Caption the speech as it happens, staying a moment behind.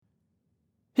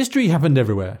History happened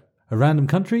everywhere. A random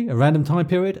country, a random time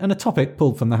period, and a topic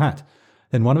pulled from the hat.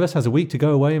 Then one of us has a week to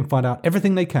go away and find out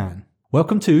everything they can.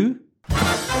 Welcome to...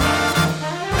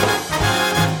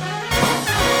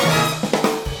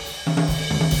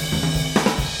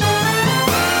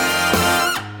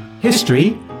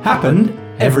 History happened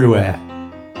everywhere.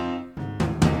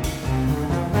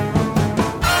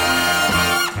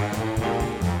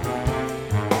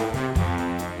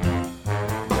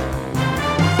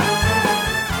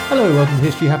 Hello, welcome to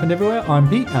History Happened Everywhere. I'm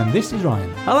Pete and this is Ryan.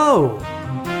 Hello.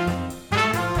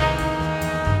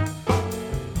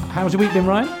 How's your week been,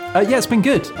 Ryan? Yeah, it's been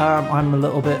good. I'm a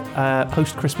little bit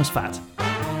post-Christmas fat.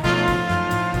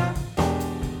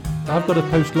 I've got a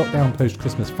post-lockdown,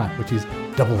 post-Christmas fat, which is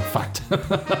double fat.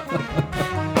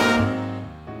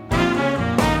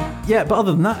 Yeah, but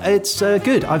other than that, it's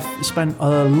good. I've spent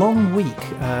a long week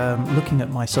looking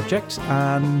at my subject,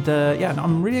 and and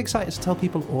I'm really excited to tell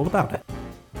people all about it.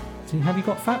 So have you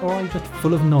got fat, or are you just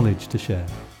full of knowledge to share?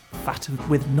 Fat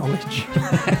with knowledge.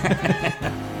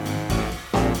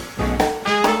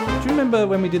 Do you remember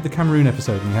when we did the Cameroon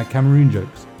episode and we had Cameroon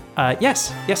jokes?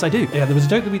 Yes, I do. Yeah, there was a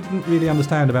joke that we didn't really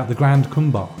understand about the Grand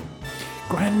Kumbar.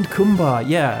 Grand Kumbar,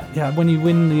 yeah. Yeah, when you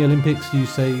win the Olympics, you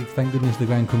say, thank goodness the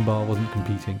Grand Kumbar wasn't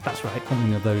competing. That's right.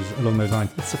 Something along those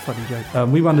lines. It's a funny joke.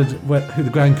 We wondered who the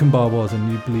Grand Kumbar was,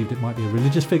 and you believed it might be a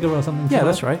religious figure or something. Yeah,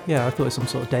 that's right. Yeah, I thought it was some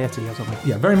sort of deity or something.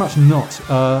 Yeah, very much not.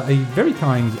 A very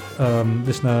kind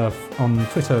listener on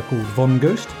Twitter called Von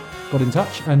Ghost got in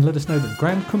touch and let us know that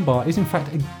Grand Kumbar is in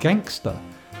fact a gangster.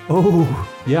 Oh.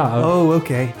 Yeah.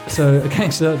 Okay. So a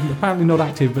gangster, apparently not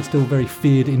active, but still very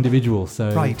feared individual.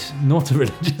 So right. Not a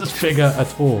religious figure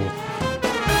at all.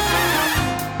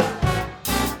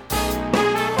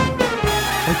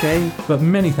 Okay. But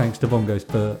many thanks to Von Ghost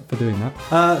for doing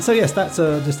that. So yes, that's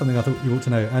just something I thought you ought to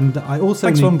know. And I also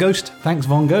thanks, Von Ghost. Thanks,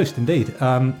 Von Ghost, indeed.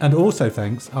 And also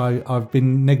thanks, I've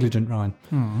been negligent, Ryan.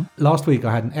 Last week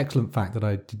I had an excellent fact that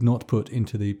I did not put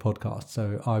into the podcast.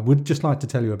 So I would just like to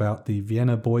tell you about the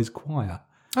Vienna Boys Choir.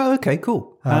 Oh, okay,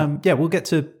 cool. We'll get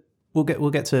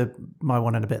to my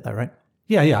one in a bit, though, right?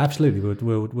 Yeah, absolutely.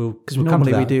 We'll because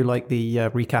normally we do like the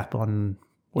recap on.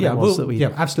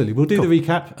 Absolutely. We'll do the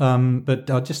recap, but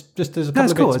just there's a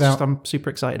couple of bits about... I'm super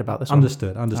excited about this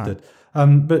Understood.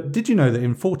 Right. But did you know that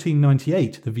in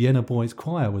 1498, the Vienna Boys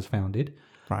Choir was founded?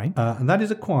 Right. And that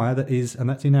is a choir that is, and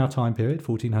that's in our time period,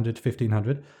 1400 to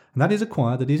 1500, and that is a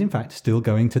choir that is in fact still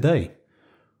going today.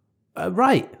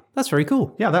 Right. That's very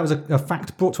cool. Yeah, that was a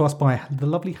fact brought to us by the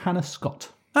lovely Hannah Scott.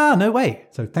 Ah, no way.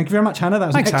 So thank you very much, Hannah. That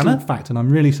was an excellent fact, and I'm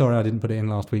really sorry I didn't put it in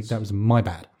last week. That was my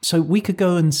bad. So we could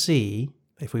go and see,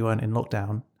 if we weren't in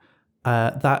lockdown,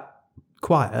 that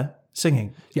choir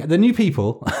singing. Yeah, the new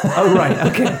people. Oh, right,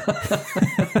 okay.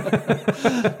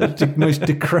 The most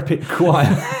decrepit choir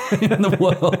in the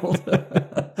world.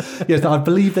 Yes, I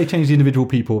believe they changed the individual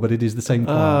people, but it is the same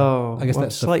choir. Oh, I guess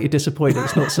that's slightly disappointed.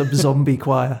 It's not some zombie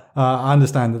choir. I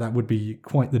understand that would be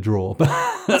quite the draw. But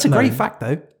that's a great fact,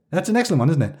 though. That's an excellent one,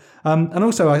 isn't it? And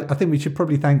also, I think we should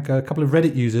probably thank a couple of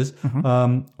Reddit users,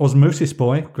 Osmosis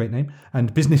Boy, great name,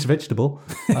 and Business Vegetable,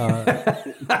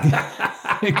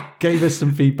 gave us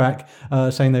some feedback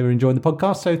saying they were enjoying the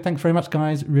podcast. So thanks very much,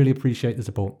 guys. Really appreciate the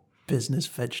support. Business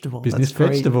Vegetable. Business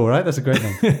Vegetable, right? That's a great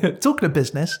name. Talking of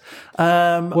business,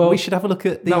 we should have a look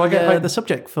at the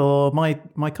subject for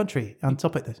my country and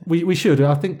topic. We should.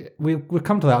 I think we'll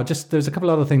come to that. There's a couple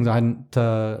of other things I hadn't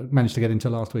managed to get into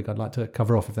last week. I'd like to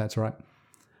cover off if that's all right.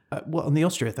 What, on the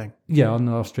Austria thing? Yeah, on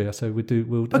Austria. So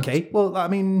we'll. Okay. Well, I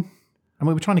mean,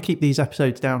 we're trying to keep these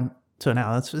episodes down to an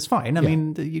hour. It's fine. I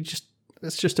mean,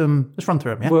 let's run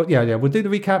through them. Yeah. Well, yeah. We'll do the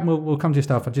recap. And we'll come to your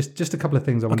stuff. Just a couple of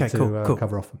things I wanted to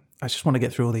cover off. I just want to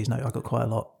get through all these notes. I've got quite a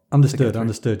lot.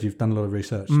 Understood. You've done a lot of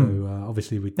research, so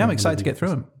obviously I'm excited to get through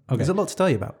them. Okay. There's a lot to tell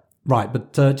you about. Right,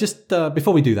 but just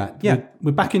before we do that,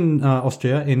 we're back in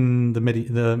Austria in the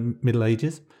Middle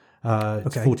Ages.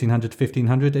 It's 1400 to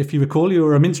 1500. If you recall, you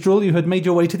were a minstrel. You had made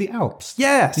your way to the Alps.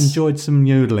 Yes. Enjoyed some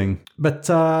yodeling. But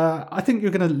I think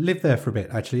you're going to live there for a bit,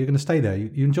 actually. You're going to stay there.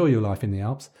 You enjoy your life in the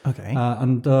Alps. Okay.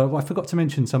 And I forgot to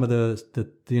mention some of the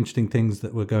interesting things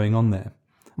that were going on there.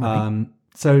 Right.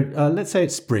 So let's say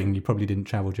it's spring. You probably didn't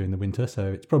travel during the winter,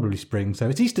 so it's probably spring. So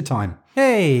it's Easter time.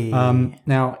 Hey!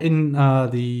 Now, in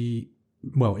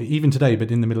even today,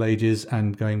 but in the Middle Ages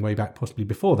and going way back possibly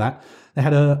before that, they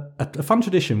had a fun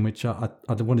tradition which I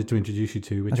wanted to introduce you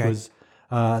to, which was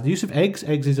the use of eggs.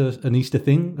 Eggs is an Easter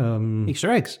thing. Easter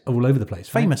eggs. All over the place.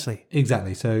 Famously. Right?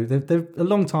 Exactly. So they're a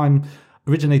long time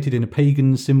originated in a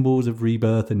pagan symbols of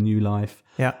rebirth and new life.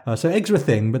 Yeah. So eggs are a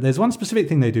thing, but there's one specific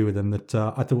thing they do with them that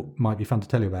I thought might be fun to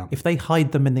tell you about. If they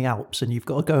hide them in the Alps and you've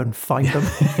got to go and find them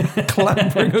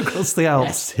clambering across the Alps.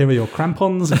 Yes, here are your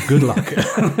crampons. Good luck.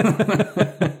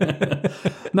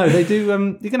 No, they do. You're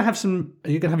going to have some.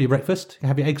 You're going to have your breakfast. You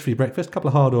have your eggs for your breakfast. A couple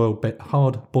of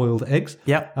hard-boiled eggs.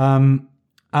 Yep. Yum.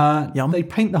 They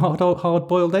paint the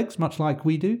hard-boiled eggs much like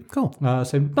we do. Cool.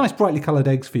 So nice, brightly coloured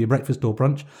eggs for your breakfast or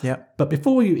brunch. Yep. But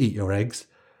before you eat your eggs,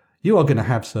 you are going to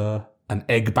have, sir, an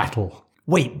egg battle.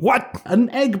 Wait, what? An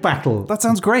egg battle. That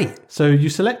sounds great. So you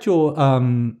select your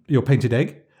painted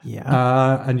egg.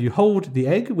 Yeah. And you hold the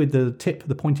egg with the tip,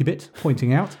 the pointy bit,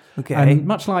 pointing out. Okay. And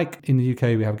much like in the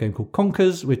UK, we have a game called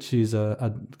Conkers, which is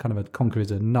a kind of a conker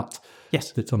is a nut.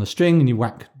 Yes. That's on a string, and you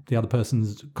whack the other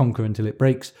person's conker until it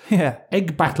breaks. Yeah.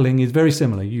 Egg battling is very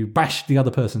similar. You bash the other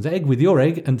person's egg with your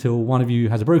egg until one of you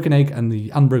has a broken egg, and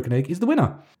the unbroken egg is the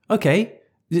winner. Okay.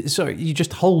 So you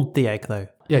just hold the egg though.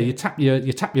 Yeah, you tap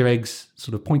your eggs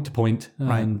sort of point to point,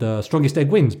 and strongest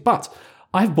egg wins. But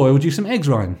I've boiled you some eggs,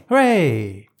 Ryan.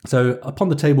 Hooray! So upon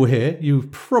the table here, you've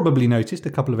probably noticed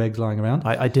a couple of eggs lying around.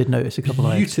 I did notice a couple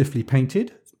of eggs. Beautifully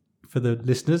painted for the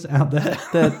listeners out there.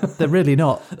 They're really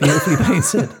not beautifully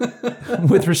painted.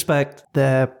 With respect,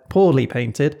 they're poorly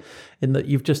painted in that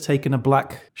you've just taken a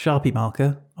black Sharpie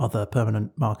marker, other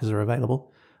permanent markers are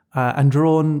available, and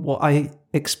drawn what I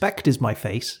expect is my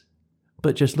face,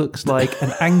 but just looks like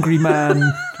an angry man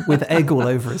with egg all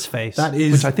over his face,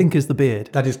 which I think is the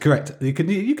beard. That is correct. You could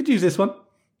use this one.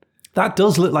 That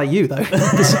does look like you, though,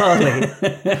 bizarrely.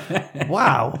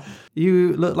 Wow.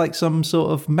 You look like some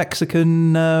sort of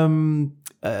Mexican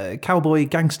cowboy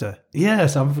gangster.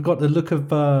 Yes, I forgot the look of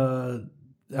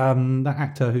that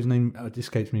actor whose name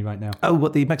escapes me right now. Oh,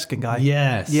 what, the Mexican guy?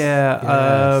 Yes. Yeah.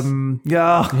 Yes.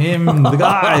 Yeah. Him, the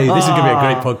guy. This is going to be a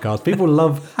great podcast. People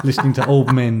love listening to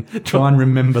old men try and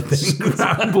remember things.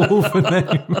 Scramble for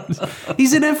names.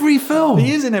 He's in every film.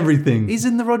 He is in everything. He's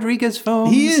in the Rodriguez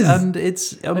films. He is. And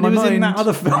it's on And my he was mind. in that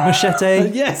other film.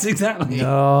 Machete. Yes, exactly.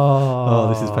 Oh,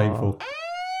 this is painful.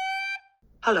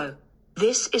 Hello.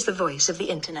 This is the voice of the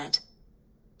internet.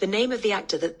 The name of the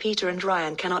actor that Peter and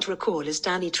Ryan cannot recall is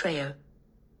Danny Trejo.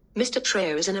 Mr.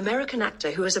 Trejo is an American actor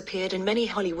who has appeared in many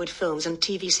Hollywood films and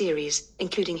TV series,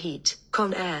 including Heat,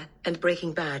 Con Air, and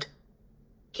Breaking Bad.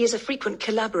 He is a frequent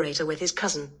collaborator with his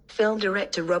cousin, film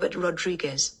director Robert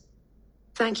Rodriguez.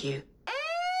 Thank you.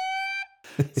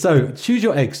 So, choose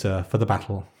your egg, sir, for the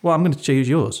battle. Well, I'm going to choose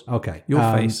yours. Okay. Your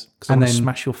face. Because I'm and going to then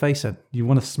smash your face in. you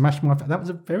want to smash my face? That was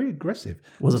a very aggressive.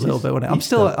 Was a little bit, wasn't it? I'm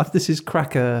still, this is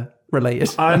cracker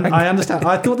related. I understand.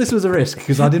 I thought this was a risk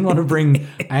because I didn't want to bring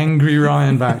angry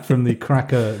Ryan back from the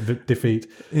cracker defeat.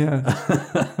 Yeah.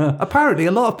 Apparently,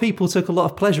 a lot of people took a lot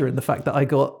of pleasure in the fact that I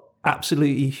got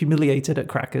absolutely humiliated at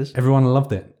crackers. Everyone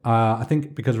loved it. I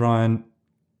think because Ryan,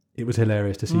 it was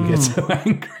hilarious to see you get so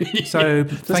angry. So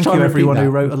thank you everyone who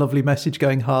wrote a lovely message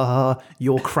going, ha ha,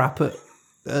 you're crap at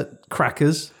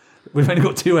crackers. We've only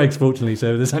got 2 eggs, fortunately,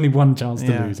 so there's only one chance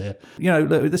to lose here. You know,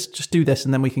 let's just do this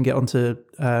and then we can get on to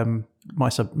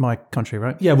my country,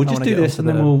 right? Yeah, we'll just do this and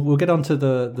then we'll get on to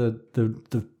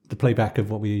the playback of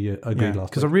what we agreed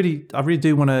last because week. I really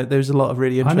do want to. There's a lot of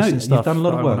really interesting stuff. You've done a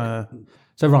lot of work.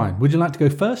 So Ryan, would you like to go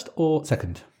first or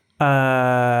second?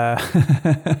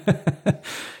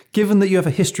 Given that you have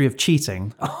a history of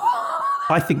cheating,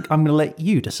 I think I'm going to let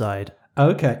you decide.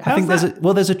 Okay. I think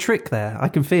there's a trick there. I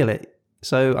can feel it.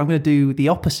 So I'm going to do the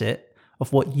opposite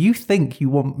of what you think you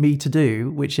want me to do,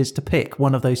 which is to pick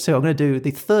one of those two. I'm going to do the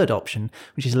third option,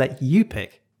 which is let you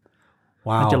pick.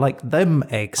 Wow. Would you like them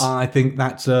eggs? I think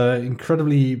that's an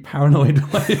incredibly paranoid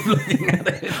way of looking at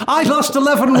it. I lost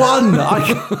 11-1.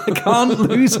 I can't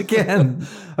lose again.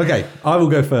 Okay, I will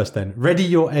go first then. Ready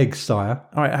your eggs, sire.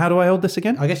 All right, how do I hold this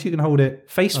again? I guess you can hold it...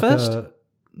 Face first?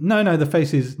 No, the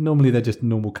face is... Normally they're just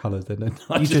normal colours.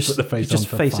 I You just put the face on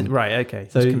for face fun. it. Right, okay.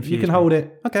 So you can hold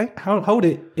it... Okay. Hold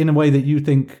it in a way that you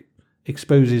think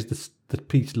exposes the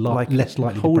piece less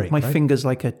likely to hold break. My right? fingers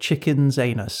like a chicken's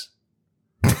anus.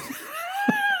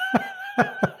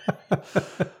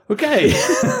 Okay.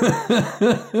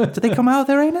 Do they come out of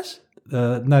their anus?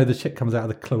 No, the shit comes out of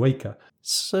the cloaca.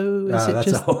 So is it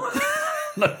That's just...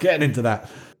 not getting into that.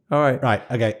 All right. Right,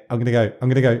 okay, I'm going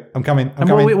to go. I'm coming. And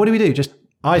what do we do? Just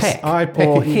peck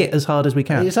or hit as hard as we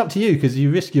can? It's up to you because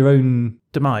you risk your own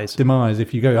demise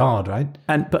if you go hard, right?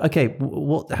 But okay,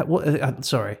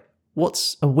 sorry.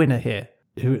 What's a winner here?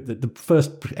 The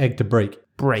first egg to break.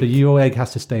 Break. So your egg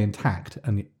has to stay intact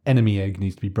and the enemy egg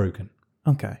needs to be broken.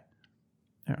 Okay.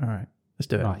 All right. Let's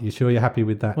do it. Right, you sure you're happy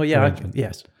with that? Well, yeah,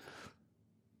 yes.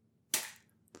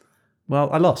 Well,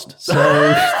 I lost. So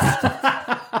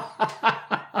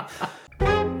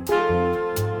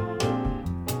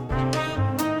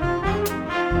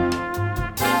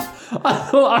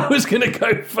thought I was going to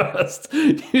go first.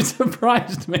 You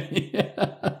surprised me.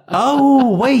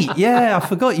 Oh, wait. Yeah, I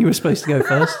forgot you were supposed to go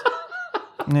first.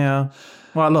 Yeah.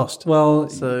 Well, I lost. Well,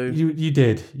 So- you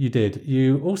did.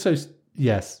 You also,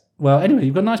 yes. Well, anyway,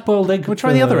 you've got a nice boiled egg. We'll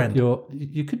try the other end.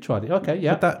 You could try it. Okay,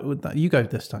 yeah. Would that you go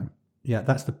this time? Yeah,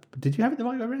 that's the... Did you have it the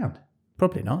right way around?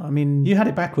 Probably not. I mean, You had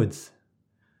it backwards.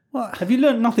 what? Have you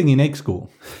learned nothing in egg school?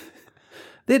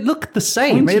 It looked the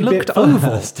same. Pointy It looked bit oval.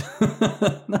 first.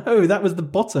 No, that was the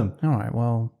bottom. All right.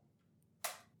 Well,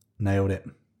 Nailed it.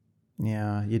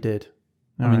 yeah, you did.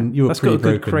 I mean, you were That's pretty got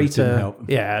a good broken, it didn't crater. help.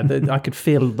 Yeah, I could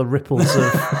feel the ripples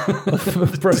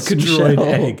of broken Destroyed shell.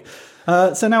 egg.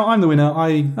 So now I'm the winner.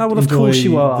 I Oh, well, of course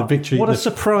you are. The victory. What a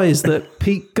surprise that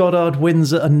Pete Goddard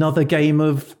wins at another game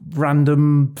of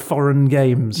random foreign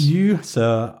games. You,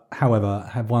 sir, however,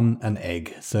 have won an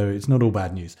egg, so it's not all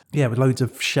bad news. Yeah, with loads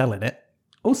of shell in it.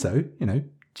 Also,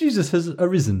 Jesus has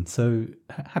arisen, so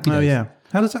happy days. Oh, yeah.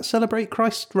 How does that celebrate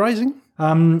Christ rising?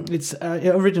 It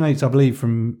originates, I believe,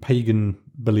 from pagan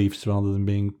beliefs rather than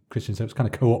being Christian, so it's kind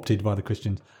of co-opted by the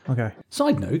Christians. Okay.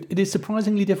 Side note, it is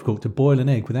surprisingly difficult to boil an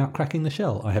egg without cracking the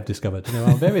shell, I have discovered. There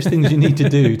are various things you need to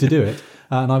do it,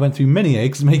 and I went through many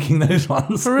eggs making those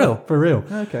ones. For real? For real.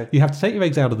 Okay. You have to take your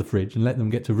eggs out of the fridge and let them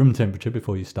get to room temperature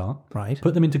before you start. Right.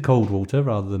 Put them into cold water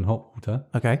rather than hot water.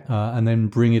 Okay. And then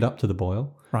bring it up to the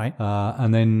boil. Right.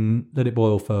 And then let it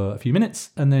boil for a few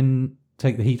minutes, and then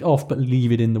take the heat off, but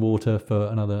leave it in the water for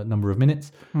another number of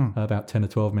minutes, about 10 or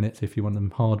 12 minutes if you want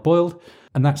them hard boiled.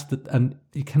 And and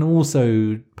you can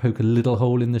also poke a little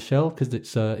hole in the shell because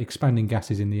it's expanding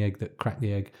gases in the egg that crack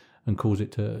the egg and cause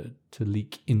it to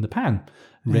leak in the pan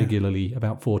regularly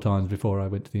about 4 times before I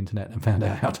went to the internet and found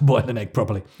out how to boil an egg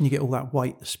properly. You get all that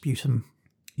white sputum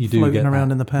You do floating get around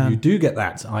that. in the pan. You do get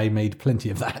that. I made plenty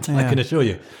of that, I Yeah. can assure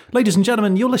you. Ladies and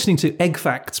gentlemen, you're listening to Egg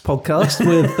Facts podcast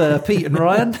with Pete and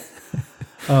Ryan.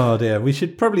 Oh dear, we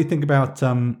should probably think about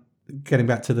getting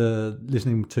back to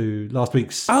listening to last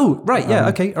week's. Oh, right. Yeah.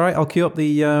 Okay. All right. I'll cue up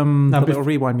the little bef-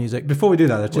 rewind music. Before we do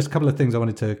that, there's just a couple of things I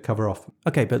wanted to cover off.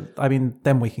 Okay, but I mean,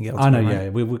 then we can get on to I know, it, right? yeah,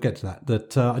 we'll get to that.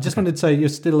 But I just wanted to say you're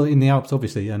still in the Alps,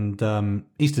 obviously, and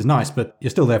Easter's nice, but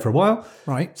you're still there for a while.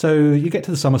 Right. So you get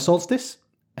to the summer solstice.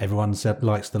 Everyone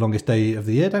likes the longest day of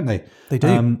the year, don't they? They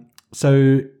do.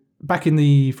 So back in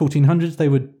the 1400s, they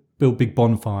would build big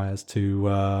bonfires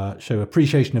to show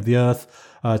appreciation of the earth.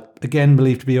 Again,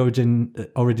 believed to be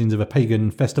origins of a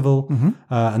pagan festival,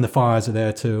 and the fires are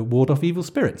there to ward off evil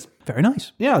spirits. Very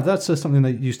nice. Yeah, that's something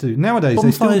they used to do. Nowadays, they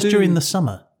Bonfires still do during the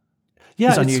summer. yeah,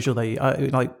 It's it's- unusual.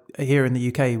 Like here in the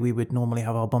UK, we would normally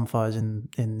have our bonfires in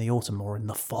the autumn or in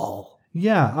the fall.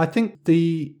 Yeah, I think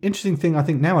the interesting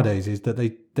thing nowadays is that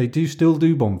they do still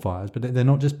do bonfires, but they're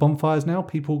not just bonfires now.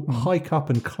 People hike up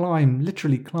and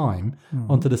literally climb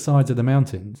onto the sides of the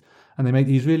mountains, and they make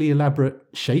these really elaborate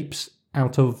shapes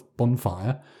out of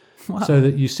bonfire, so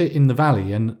that you sit in the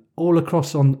valley and all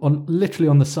across on literally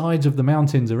on the sides of the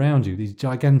mountains around you, these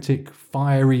gigantic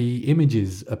fiery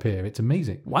images appear. It's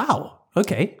amazing. Wow.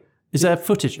 Okay. Is there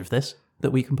footage of this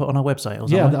that we can put on our website or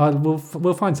something? Yeah,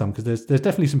 we'll find some because there's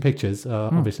definitely some pictures.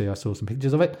 Obviously, I saw some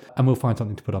pictures of it, and we'll find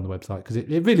something to put on the website because it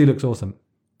really looks awesome.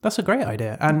 That's a great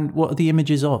idea. And what are the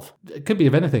images of? It could be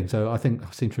of anything. So I seem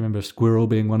to remember a squirrel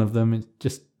being one of them. It's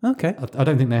just Okay. I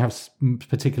don't think they have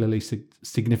particularly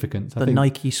significance. I The think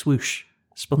Nike swoosh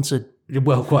sponsored.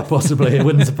 well, quite possibly, it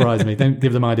wouldn't surprise me. Don't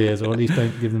give them ideas, or at least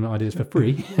don't give them ideas for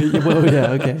free. Well,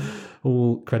 yeah. Okay.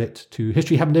 All credit to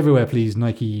History Happened Everywhere, please,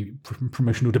 Nike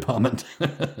promotional department.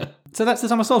 So that's the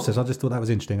summer solstice. I just thought that was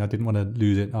interesting. I didn't want to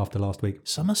lose it after last week.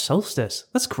 Summer solstice.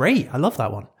 That's great. I love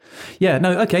that one. Yeah,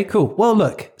 no, okay, cool. Well,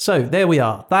 look, so there we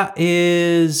are. That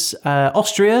is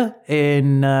Austria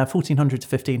in 1400 to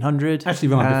 1500. Actually,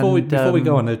 Ryan, before we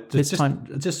go on, it's time.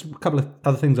 just a couple of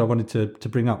other things I wanted to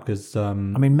bring up because I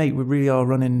mean, mate, we really are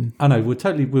running. I know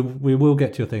we will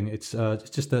get to your thing. It's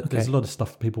just that there's a lot of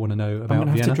stuff people want to know about I'm going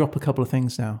to have Vienna. to drop a couple of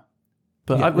things now.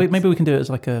 But Yeah, maybe we can do it as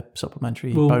like a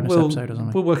supplementary bonus episode or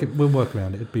something. We'll work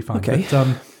around it. It'd be fine. Okay.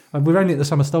 But, we're only at the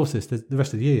summer solstice. There's the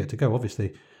rest of the year yet to go,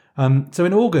 obviously. So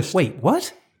in August. Wait,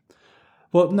 what?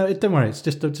 Well, no, don't worry. It's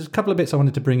just a couple of bits I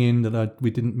wanted to bring in that we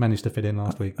didn't manage to fit in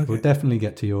last week. We'll definitely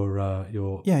get to your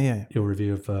your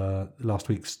review of last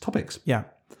week's topics. Yeah.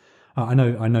 I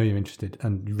know you're interested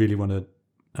and you really want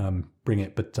to bring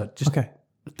it, but just Okay.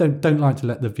 don't like to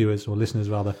let the viewers or listeners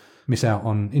rather miss out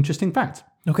on interesting facts.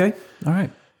 Okay. All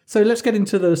right. So let's get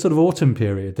into the sort of autumn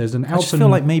period. There's an I just feel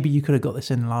like maybe you could have got this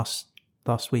in last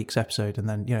week's episode, and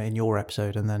then in your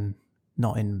episode, and then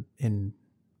not in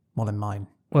mine.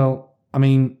 Well, I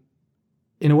mean,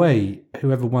 in a way,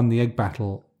 whoever won the egg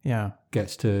battle Yeah.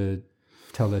 gets to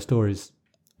tell their stories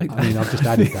I mean, I've just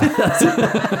added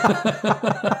that.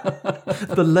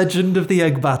 The legend of the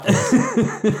egg battles.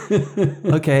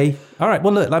 Okay. All right.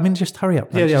 Well, look, I mean, just hurry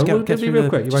up. Yeah, Just we'll be real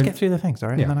quick. Just get through the things, all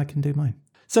right? Yeah. And then I can do mine.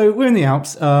 So we're in the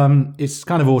Alps. It's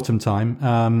kind of autumn time.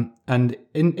 And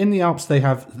in the Alps, they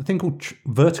have a thing called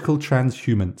vertical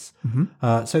transhumance.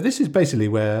 So this is basically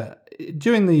where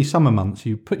during the summer months,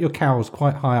 you put your cows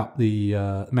quite high up the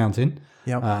mountain.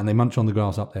 Yep. And they munch on the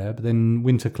grass up there. But then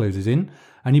winter closes in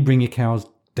and you bring your cows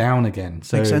down again.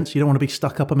 So Makes sense. You don't want to be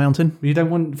stuck up a mountain. you don't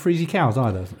want freezy cows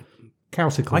either.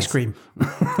 Cowsicles. Ice cream.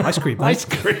 Ice cream. mate. Ice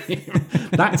cream.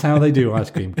 That's how they do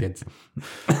ice cream, kids.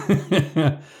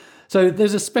 So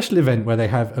there's a special event where they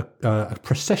have a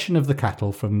procession of the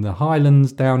cattle from the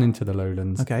highlands down into the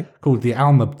lowlands. Okay. Called the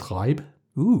Almabtreib.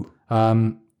 Ooh.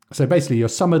 So basically, your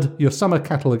summer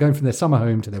cattle are going from their summer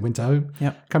home to their winter home,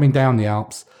 Yep. coming down the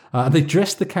Alps. And they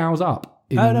dress the cows up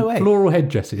in Oh, no way. floral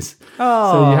headdresses.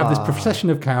 Oh. So you have this procession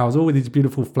of cows, all with these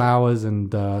beautiful flowers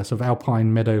and sort of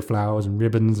alpine meadow flowers and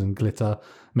ribbons and glitter,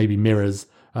 maybe mirrors.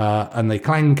 And they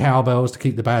clang cowbells to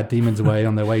keep the bad demons away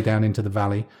on their way down into the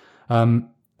valley.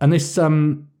 And this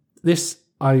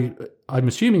I'm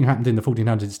assuming happened in the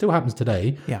 1400s. It still happens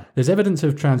today. Yeah. There's evidence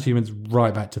of transhumance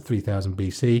right back to 3000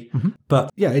 BC.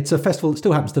 But yeah, it's a festival that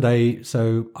still happens today.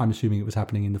 So I'm assuming it was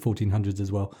happening in the 1400s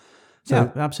as well. So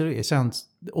Yeah, absolutely. It sounds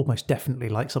almost definitely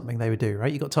like something they would do,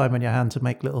 right? You got time on your hand to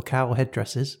make little cow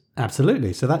headdresses.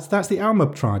 absolutely. So that's the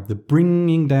Almabtreib, the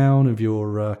bringing down of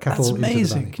your cattle. That's into the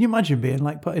amazing. valley. Can you imagine being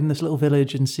like put in this little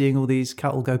village and seeing all these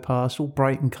cattle go past, all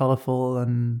bright and colourful,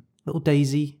 and little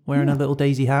Daisy wearing a little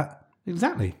Daisy hat?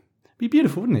 Exactly. Be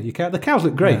beautiful, wouldn't it? The cows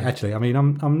look great, actually. I mean,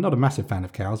 I'm not a massive fan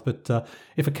of cows, but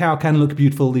if a cow can look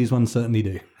beautiful, these ones certainly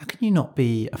do. How can you not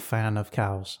be a fan of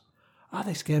cows? Oh,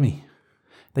 they scare me.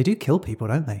 They do kill people,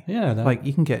 don't they? Yeah, Like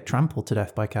you can get trampled to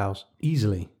death by cows.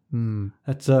 easily.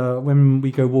 That's when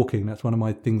we go walking. That's one of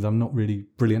my things. I'm not really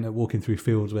brilliant at walking through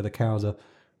fields where the cows are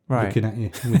Right. looking at you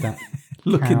with that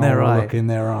Look in their cow eye. Look in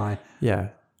their eye. Yeah.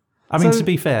 I mean, So- to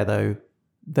be fair though,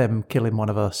 them killing one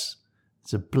of us,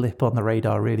 it's a blip on the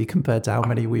radar really compared to how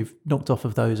many we've knocked off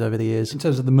of those over the years. In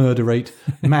terms of the murder rate,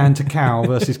 man to cow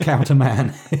versus cow to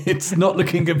man, it's not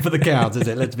looking good for the cows, is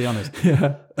it? Let's be honest.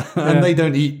 Yeah. And they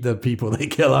don't eat the people they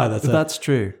kill either. So That's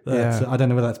true. that's, Yeah. I don't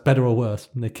know whether that's better or worse.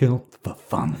 They kill for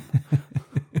fun.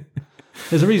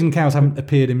 There's a reason cows haven't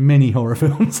appeared in many horror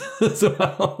films as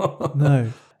well.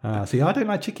 No. See, I don't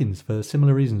like chickens for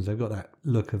similar reasons. They've got that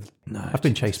look of no. I've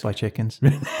been chased by chickens.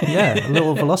 Yeah,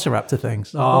 little velociraptor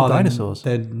things. Oh, Little dinosaurs.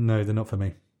 They're not for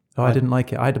me. Oh, I didn't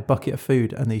like it. I had a bucket of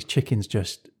food and these chickens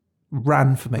just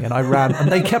ran for me and I ran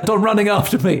and they kept on running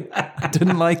after me. I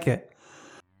didn't like it.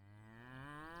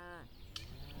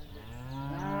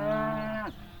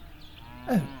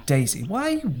 Oh, Daisy, why are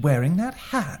you wearing that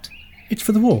hat? It's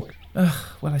for the walk. Ugh,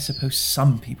 well, I suppose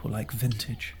some people like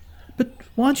vintage. But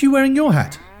why aren't you wearing your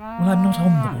hat? Well, I'm not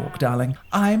on the walk, darling.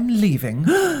 I'm leaving.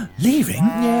 Leaving?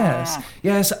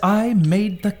 Yes, I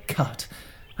made the cut.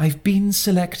 I've been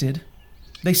selected.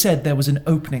 They said there was an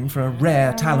opening for a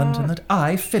rare talent and that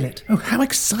I fill it. Oh, how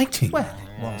exciting. Well,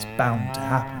 it was bound to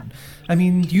happen. I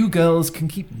mean, you girls can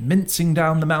keep mincing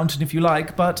down the mountain if you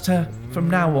like, but from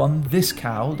now on, this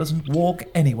cow doesn't walk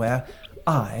anywhere.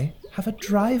 I have a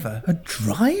driver. A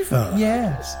driver?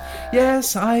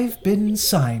 Yes, I've been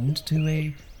signed to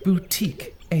a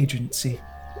boutique agency.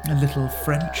 A little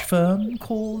French firm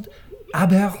called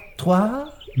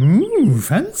Abertoir.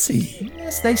 Fancy.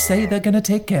 Yes, they say they're going to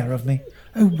take care of me.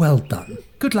 Oh, well done.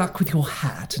 Good luck with your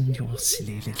hat and your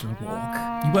silly little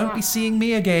walk. You won't be seeing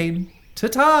me again.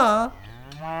 Ta-ta!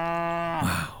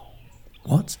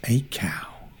 What's a cow?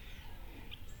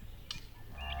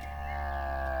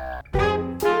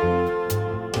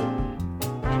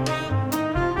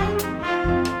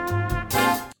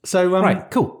 So Right,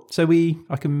 cool. So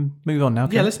I can move on now.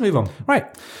 Yeah, let's move on. Right.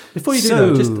 Before you do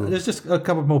So- that, there's just a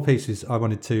couple more pieces I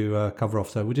wanted to cover off.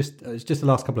 So it's just the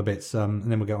last couple of bits, and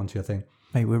then we'll get on to your thing.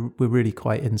 Mate, we're really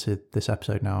quite into this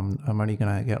episode now. I'm only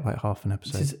going to get like half an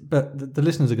episode. But the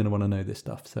listeners are going to want to know this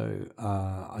stuff. So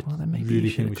I Well, then maybe really you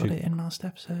should think have we got should. it in last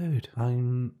episode. I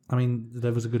mean,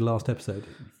 there was a good last episode.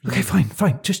 Okay,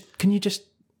 fine. Just can you just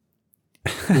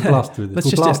We'll blast through this. let's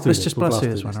We'll just blast blast through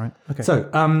through this one, all right? Okay.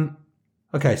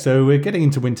 So, so we're getting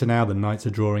into winter now. The nights are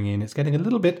drawing in. It's getting a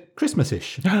little bit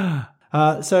Christmas-ish.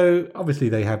 So obviously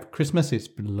they have Christmas. It's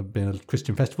been a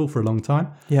Christian festival for a long time.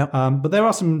 Yeah. But there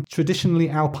are some traditionally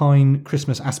alpine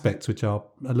Christmas aspects which are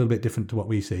a little bit different to what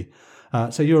we see.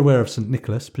 So you're aware of St.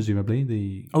 Nicholas, presumably,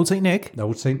 the Old Saint Nick.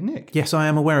 old St. Nick. Yes, I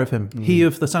am aware of him. He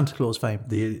of the Santa Claus fame.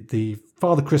 The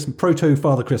Father Christmas, proto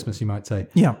Father Christmas, you might say.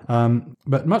 Yeah.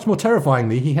 But much more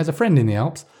terrifyingly, he has a friend in the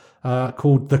Alps,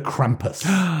 called the Krampus.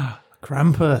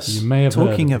 Krampus. You may have heard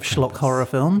Talking of of the schlock Krampus. horror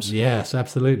films. Yes,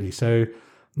 absolutely. So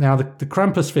now the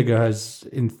Krampus figure has,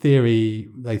 in theory,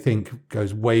 they think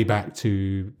goes way back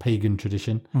to pagan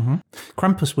tradition.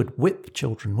 Krampus would whip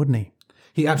children, wouldn't he?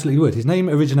 He absolutely would. His name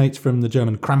originates from the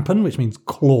German Krampen, which means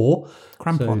claw.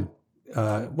 Crampon.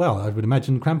 So, well, I would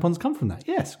imagine crampons come from that.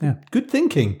 Yes, good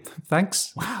thinking.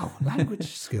 Thanks. Wow,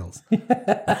 language skills.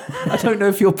 I don't know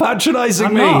if you're patronising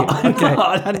I'm me. not.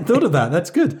 I hadn't thought of that.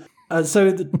 That's good.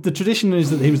 So the tradition is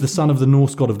that he was the son of the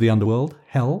Norse god of the underworld,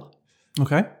 Hel.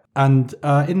 Okay. And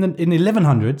in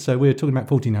 1100, so we're talking about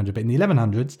 1400, but in the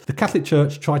 1100s, the Catholic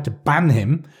Church tried to ban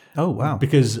him. Oh, wow.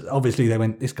 Because obviously they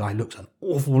went, this guy looks an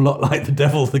awful lot like the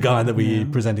devil, the guy that we're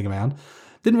presenting around.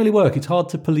 Didn't really work. It's hard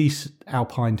to police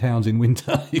alpine towns in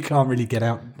winter. You can't really get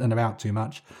out and about too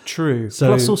much. True. So-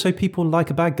 Plus also people like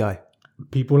a bad guy.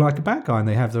 People like a bad guy and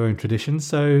they have their own traditions.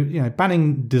 So,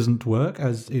 banning doesn't work,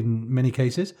 as in many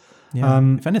cases. Yeah.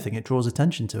 If anything, it draws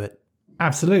attention to it.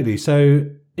 Absolutely. So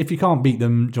if you can't beat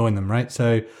them, join them, right?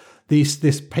 So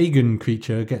this pagan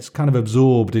creature gets kind of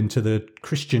absorbed into the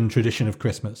Christian tradition of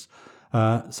Christmas.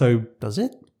 So Does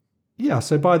it? yeah,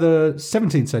 so by the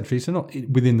 17th century, so not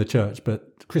within the church,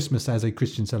 but Christmas as a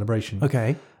Christian celebration.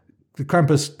 Okay. The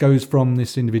Krampus goes from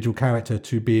this individual character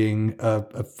to being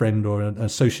a friend or an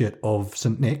associate of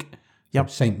St. Nick. Yep.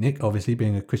 Saint Nick, obviously,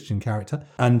 being a Christian character.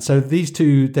 And so these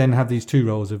two then have these two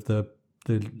roles of the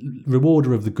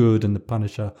rewarder of the good and the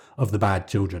punisher of the bad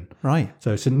children. Right.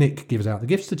 So St. Nick gives out the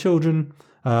gifts to children,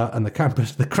 and the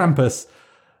Krampus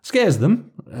scares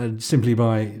them simply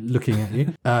by looking at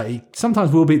you. He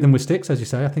sometimes will beat them with sticks, as you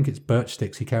say. I think it's birch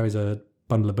sticks. He carries a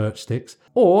bundle of birch sticks.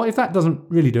 Or if that doesn't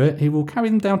really do it, he will carry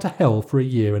them down to hell for a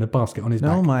year in a basket on his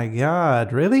back. Oh my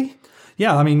God, really?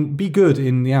 Yeah, I mean, be good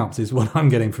in the Alps is what I'm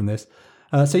getting from this.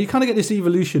 So you kind of get this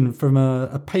evolution from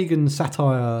a pagan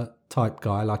satire type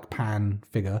guy, like Pan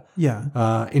figure,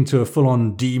 Yeah. into a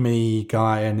full-on demony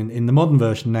guy. And in the modern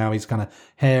version now, he's kind of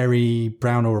hairy,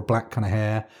 brown or black kind of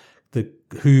hair. The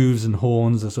hooves and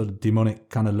horns, a sort of demonic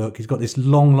kind of look. He's got this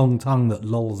long tongue that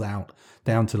lolls out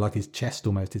down to like his chest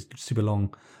almost. It's super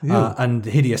long. And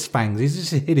hideous fangs. He's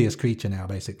just a hideous creature now,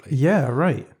 basically. Yeah,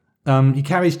 right. He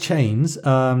carries chains,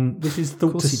 which is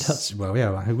thought course he does. Well,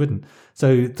 yeah, who wouldn't?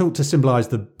 So thought to symbolise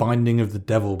the binding of the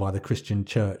devil by the Christian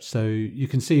church. So you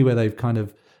can see where they've kind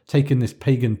of taken this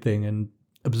pagan thing and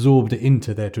absorbed it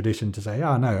into their tradition to say,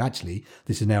 no, actually,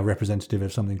 this is now representative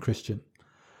of something Christian.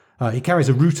 He carries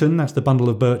a rutan, that's the bundle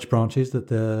of birch branches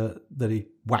that he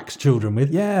whacks children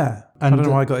with. Yeah. And- I don't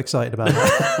know why I got excited about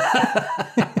that.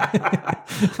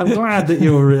 I'm glad that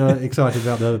you're excited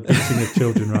about the beating of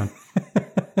children, Ryan.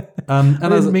 I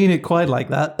didn't mean it quite like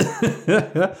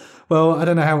that. Well, I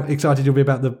don't know how excited you'll be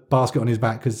about the basket on his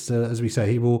back because, as we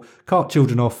say, he will cart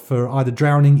children off for either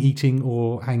drowning, eating,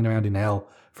 or hanging around in hell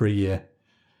for a year.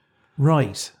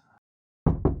 Right.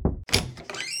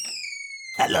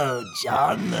 Hello,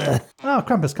 John. Oh,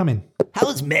 Krampus, come in.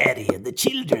 How's Mary and the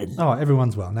children? Oh,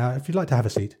 everyone's well. Now, if you'd like to have a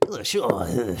seat. Oh, sure.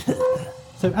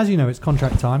 So, as you know, it's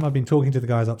contract time. I've been talking to the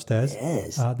guys upstairs.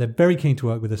 Yes. They're very keen to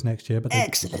work with us next year, but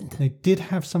Excellent. they did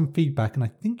have some feedback, and I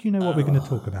think you know what we're going to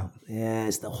talk about.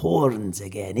 Yes, the horns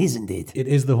again, isn't it? It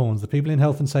is the horns. The people in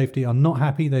health and safety are not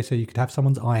happy. They say you could have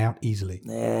someone's eye out easily.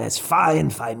 Yes,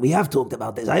 fine. We have talked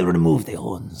about this. I removed the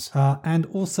horns. And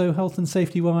also, health and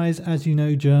safety-wise, as you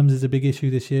know, germs is a big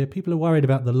issue this year. People are worried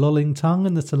about the lolling tongue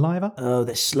and the saliva. Oh,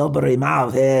 the slobbery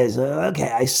mouth, yes. Okay,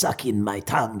 I suck in my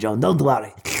tongue, John. Don't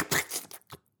worry.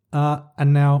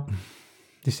 And now,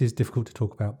 this is difficult to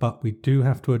talk about, but we do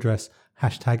have to address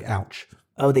 #ouch.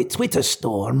 Oh, the Twitter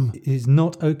storm. It is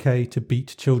not okay to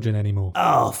beat children anymore.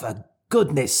 Oh, for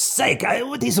goodness sake.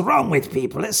 What is wrong with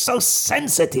people? It's so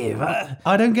sensitive.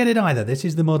 I don't get it either. This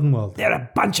is the modern world. They're a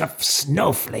bunch of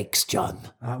snowflakes, John.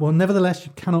 Well, nevertheless,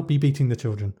 you cannot be beating the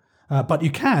children. But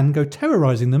you can go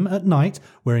terrorising them at night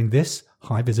wearing this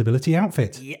high-visibility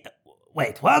outfit. Yeah.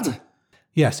 Wait, what?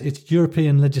 Yes, it's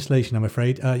European legislation, I'm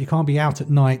afraid. You can't be out at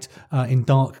night in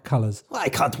dark colours. Well, I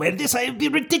can't wear this. I'd be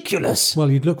ridiculous. Well,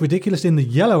 you'd look ridiculous in the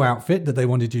yellow outfit that they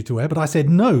wanted you to wear, but I said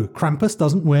no, Krampus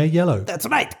doesn't wear yellow. That's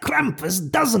right. Krampus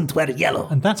doesn't wear yellow.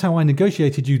 And that's how I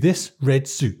negotiated you this red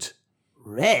suit.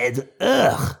 Red?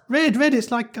 Ugh. Red,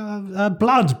 it's like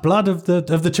blood of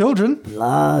the children.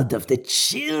 Blood of the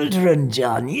children,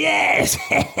 John. Yes.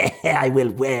 I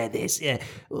will wear this. Yeah.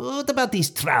 What about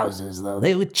these trousers, though?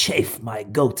 They would chafe my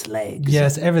goat legs.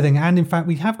 Yes, everything. And in fact,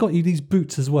 we have got you these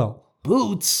boots as well.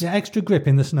 Boots? Yeah, extra grip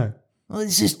in the snow. Well,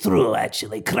 this is true,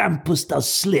 actually. Krampus does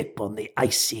slip on the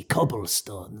icy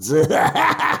cobblestones.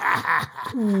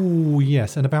 Ooh,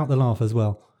 yes, and about the laugh as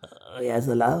well. yes,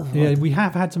 the love. Yeah, we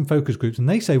have had some focus groups, and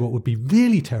they say what would be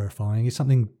really terrifying is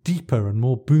something deeper and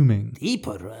more booming.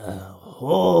 Deeper.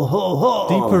 Ho, ho, ho.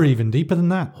 Deeper, even deeper than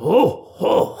that. Ho,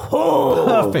 ho, ho.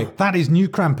 Perfect. That is new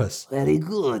Krampus. Very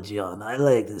good, John. I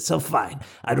like this. So fine.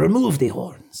 I remove the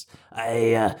horns.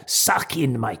 I suck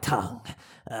in my tongue.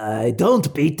 I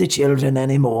don't beat the children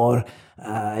anymore.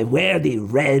 I wear the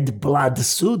red blood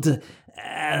suit.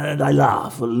 And I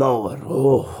laugh lower.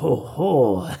 Oh, ho,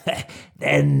 ho.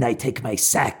 Then I take my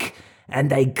sack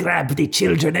and I grab the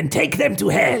children and take them to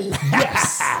hell.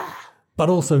 Yes. But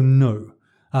also no.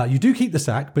 You do keep the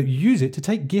sack, but you use it to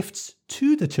take gifts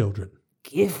to the children.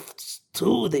 Gifts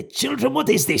to the children? What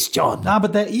is this, John? Ah,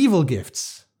 but they're evil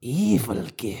gifts. Evil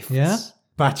gifts. Yeah?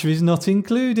 Batteries not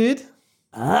included.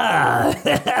 Ah,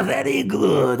 very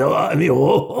good.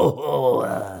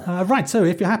 Right, so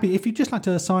if you're happy, if you'd just like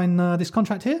to sign this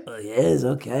contract here. Yes,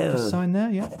 okay. Just sign there,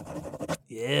 yeah.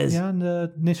 Yes. Yeah, and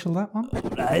initial that one.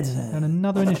 Right. And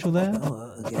another initial there.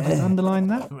 Okay. Just underline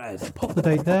that. Right. Pop the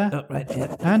date there. Oh, right,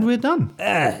 yeah. And we're done.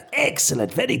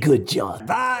 Excellent. Very good, John.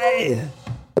 Bye.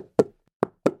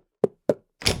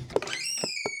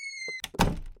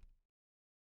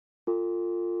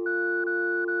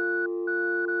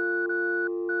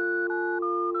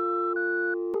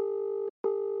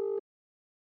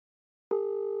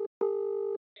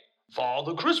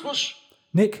 Father Christmas.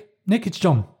 Nick, it's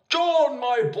John. John,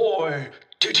 my boy,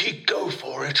 did he go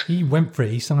for it? He went for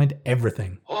it. He signed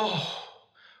everything. Oh,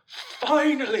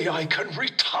 finally I can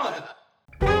retire.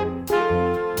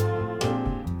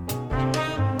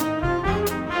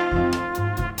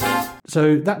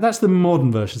 So that's the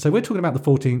modern version. So we're talking about the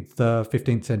 14th,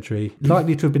 15th century,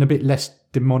 likely to have been a bit less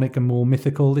demonic and more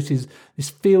mythical. This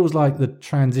feels like the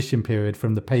transition period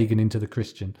from the pagan into the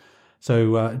Christian.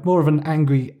 So more of an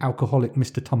angry alcoholic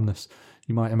Mr. Tumnus,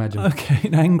 you might imagine. Okay,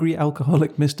 an angry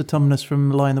alcoholic Mr. Tumnus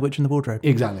from Lion, the Witch and the Wardrobe.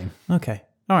 Exactly. Okay,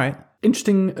 all right.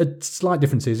 Interesting, slight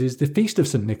differences is the Feast of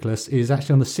St. Nicholas is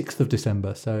actually on the 6th of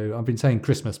December. So I've been saying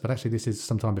Christmas, but actually this is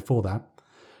sometime before that.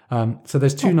 So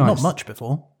there's two nights. Not much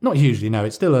before. Not hugely, no.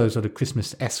 It's still a sort of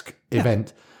Christmas-esque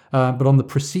event. But on the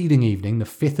preceding evening, the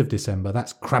 5th of December,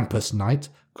 that's Krampus night,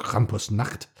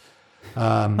 Krampusnacht.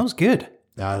 That was good.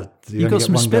 You got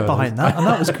some spit behind that, and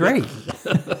that was great.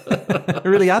 It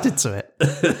really added to it.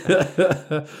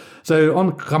 So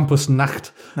on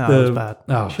Krampusnacht... No, that was bad.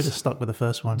 Oh, Should have stuck with the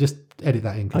first one. Just edit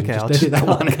that in, please. Okay, just I'll edit just that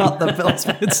one in. cut the last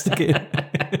bit, stick in.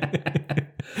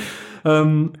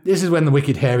 This is when the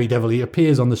wicked hairy devil, he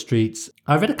appears on the streets.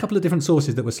 I read a couple of different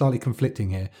sources that were slightly conflicting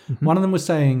here. Mm-hmm. One of them was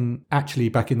saying, actually,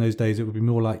 back in those days, it would be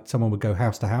more like someone would go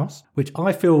house to house, which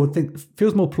I think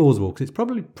feels more plausible because it's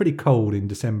probably pretty cold in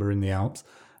December in the Alps.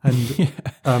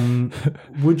 And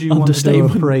would you want to do a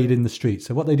parade in the street?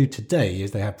 So what they do today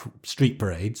is they have street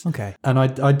parades. Okay. And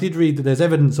I did read that there's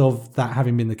evidence of that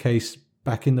having been the case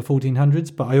back in the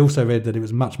 1400s, but I also read that it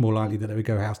was much more likely that they would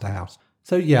go house to house.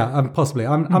 So yeah, possibly.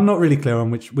 I'm not really clear on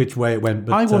which way it went.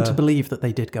 But I want to believe that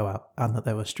they did go out and that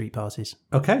there were street parties.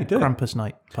 Okay, do it. Krampus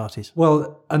night parties.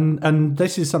 Well, and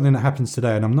this is something that happens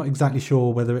today, and I'm not exactly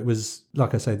sure whether it was,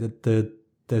 like I say,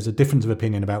 there's a difference of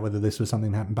opinion about whether this was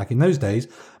something that happened back in those days,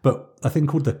 but a thing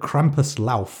called the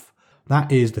Krampuslauf.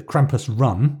 That is the Krampus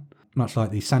run, much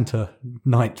like the Santa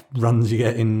night runs you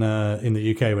get in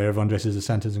the UK, where everyone dresses as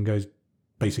Santas and goes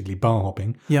basically bar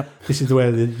hopping. Yep. This is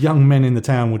where the young men in the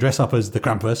town will dress up as the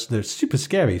Krampus. They're super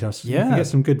scary. So you can get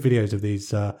some good videos of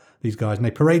these guys, and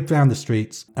they parade around the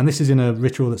streets. And this is in a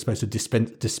ritual that's supposed to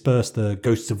disperse the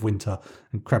ghosts of winter,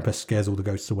 and Krampus scares all the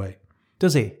ghosts away.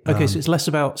 Does he? Okay, so it's less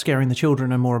about scaring the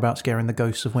children and more about scaring the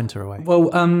ghosts of winter away. Well,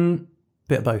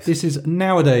 bit of both. This is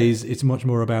nowadays. It's much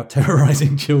more about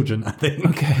terrorizing children, I think.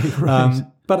 Okay, right.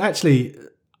 But actually,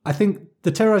 I think the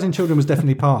terrorizing children was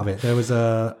definitely part of it. There was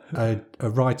a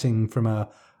writing from I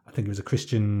think it was a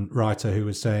Christian writer who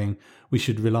was saying we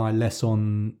should rely less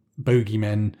on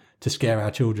bogeymen to scare our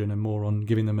children and more on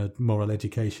giving them a moral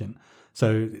education.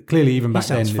 So clearly, even back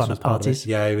then, this was part of it.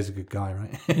 Yeah, he was a good guy,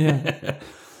 right? Yeah.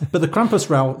 But the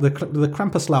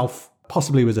Krampuslauf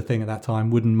possibly was a thing at that time.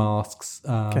 Wooden masks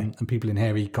and people in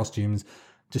hairy costumes,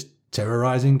 just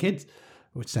terrorizing kids,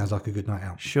 which sounds like a good night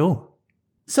out. Sure.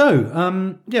 So,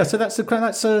 so that's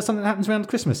something that happens around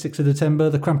Christmas, 6th of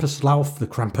December. The Krampuslauf, the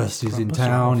Krampus is in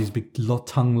town. He's big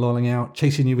tongue lolling out,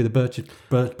 chasing you with a bunch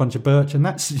of birch, and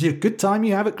that's a good time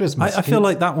you have at Christmas. I feel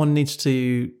like that one needs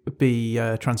to be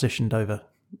transitioned over.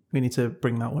 We need to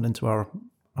bring that one into our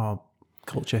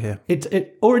culture here.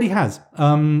 It already has.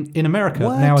 In America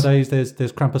What? nowadays, there's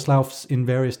Krampuslaufs in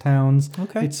various towns.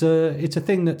 Okay. It's a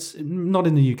thing that's not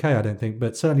in the UK, I don't think,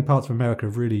 but certainly parts of America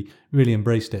have really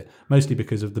embraced it. Mostly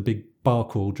because of the big bar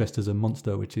crawl dressed as a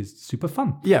monster, which is super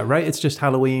fun. Yeah, right. It's just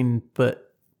Halloween,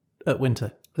 but at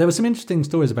winter. There were some interesting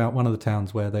stories about one of the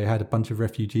towns where they had a bunch of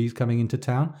refugees coming into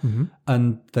town,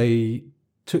 and they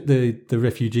took the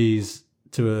refugees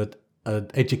to an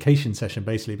education session,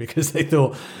 basically, because they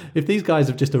thought, if these guys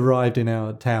have just arrived in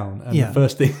our town and the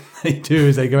first thing they do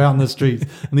is they go out on the streets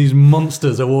and these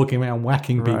monsters are walking around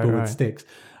whacking people with sticks.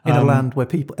 In a land where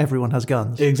everyone has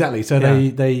guns. Exactly. So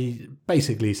they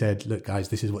basically said, look, guys,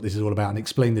 this is what this is all about, and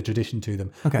explained the tradition to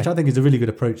them, which I think is a really good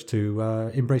approach to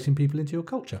embracing people into your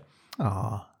culture.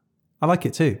 Ah, I like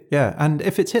it too. Yeah, and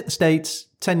if it's hit the States,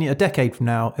 a decade from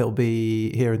now, it'll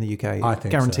be here in the UK. I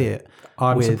think guarantee so. it.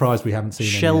 I'm With surprised we haven't seen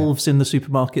shelves in the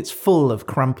supermarkets full of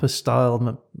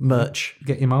Krampus-style merch.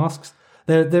 Get your masks.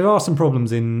 There are some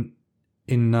problems in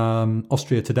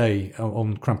Austria today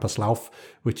on Krampuslauf,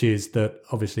 which is that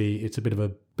obviously it's a bit of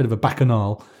a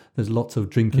bacchanal. There's lots of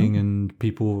drinking and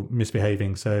people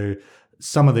misbehaving. So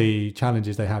some of the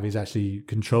challenges they have is actually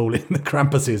controlling the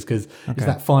Krampuses, because it's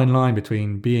that fine line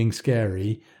between being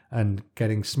scary and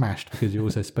getting smashed, because you're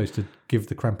also supposed to give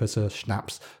the Krampus a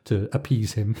schnapps to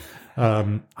appease him.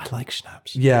 I like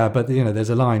schnapps. Yeah, but there's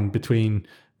a line between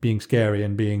being scary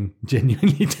and being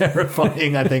genuinely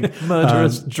terrifying, I think.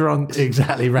 Murderous drunks.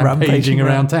 Exactly, rampaging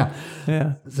around town.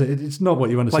 Yeah. So it's not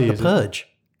what you want to Like see. The Purge.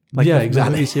 Like the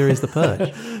movie series The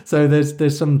Purge. So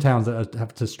there's some towns that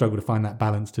have to struggle to find that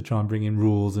balance to try and bring in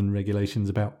rules and regulations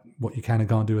about what you can and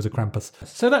can't do as a Krampus.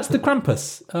 So that's the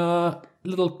Krampus.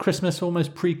 Little Christmas,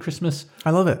 almost pre-Christmas.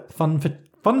 I love it. Fun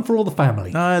for all the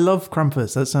family. I love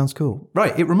Krampus. That sounds cool.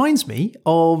 Right. It reminds me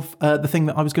of the thing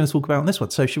that I was going to talk about in this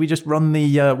one. So should we just run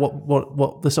the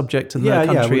what the subject and the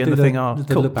country we'll and the thing are?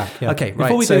 The look back. Yeah. Okay. Before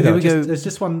right. we so do, here we go. There's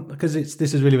just one, because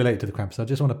this is really related to the Krampus. I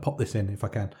just want to pop this in if I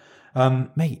can.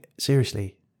 Mate,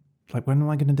 seriously, like when am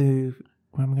I going to do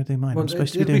mine? Well, I'm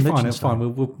supposed to be it'll doing fine. Liechtenstein.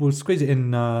 It's fine. We'll squeeze it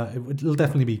in. It'll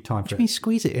definitely be time for Let me it.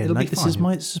 squeeze it in. It'll Like be this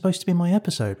fine. is supposed to be my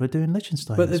episode. We're doing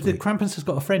Liechtenstein. But this the week. Krampus has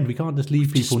got a friend. We can't just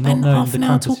leave Just people not spent knowing half the an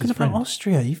hour Krampus talking is about friend.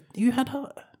 Austria. You had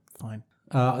her. Fine.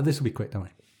 This will be quick, don't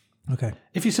we? Okay.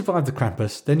 If you survive the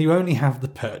Krampus, then you only have the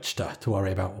Perchter to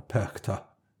worry about, or Perchter.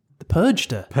 The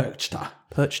Purged.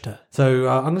 Perchter. So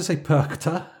I'm going to say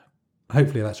Perchter.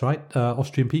 Hopefully that's right.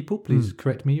 Austrian people, please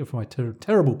correct me for my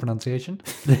terrible pronunciation.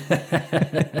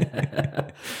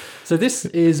 So this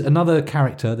is another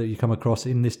character that you come across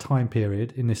in this time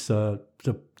period, in this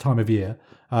time of year,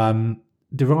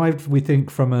 derived, we think,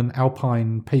 from an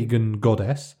Alpine pagan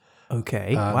goddess.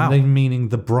 Okay. Wow. Name meaning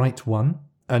the Bright One.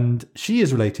 And she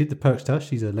is related, the Perchter,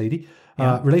 she's a lady,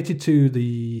 related to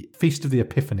the Feast of the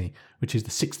Epiphany, which is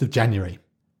the 6th of January.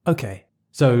 Okay.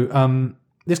 So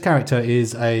this character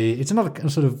is it's another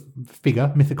sort of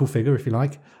figure, mythical figure, if you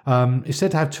like. It's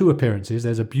said to have two appearances.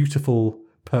 There's a beautiful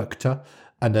Perchter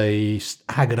and a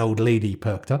haggard old lady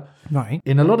Perchter. Right.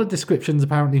 In a lot of descriptions,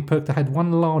 apparently Perchter had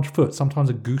one large foot,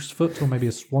 sometimes a goose foot or maybe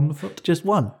a swan foot. Just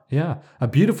one. Yeah, a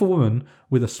beautiful woman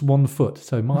with a swan foot.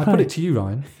 So I put it to you,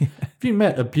 Ryan. If you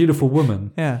met a beautiful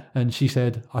woman and she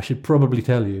said, I should probably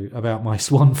tell you about my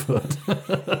swan foot,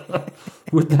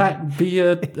 would that be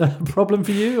a problem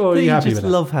for you, or are you happy with just that?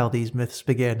 love how these myths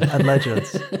begin and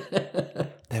legends.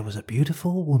 There was a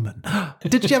beautiful woman.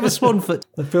 Did she have a swan foot?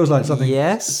 It feels like something.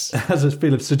 Yes. Has a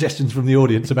feel of suggestions from the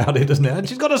audience about it, doesn't it? And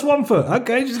she's got a swan foot.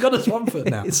 Okay, she's got a swan foot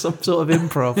now. It's some sort of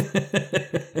improv.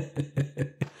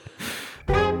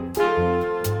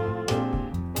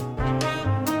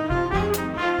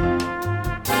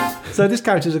 So this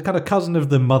character is a kind of cousin of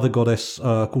the mother goddess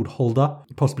called Hulda,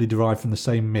 possibly derived from the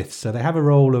same myths. So they have a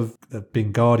role of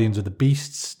being guardians of the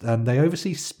beasts, and they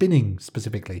oversee spinning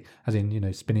specifically, as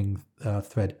in, spinning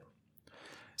thread.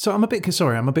 So I'm a bit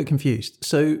confused.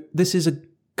 So this is a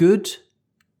good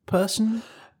person?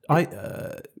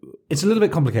 It's a little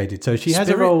bit complicated. So she has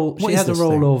a Spirit? role. What She is has a this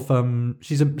role thing? of.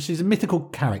 She's a mythical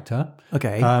character.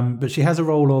 Okay. But she has a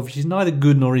role of. She's neither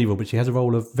good nor evil, but she has a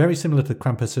role of very similar to the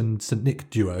Krampus and St. Nick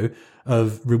duo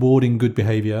of rewarding good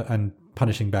behaviour and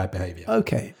punishing bad behaviour.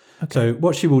 Okay. So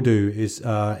what she will do is,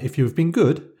 if you've been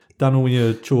good, done all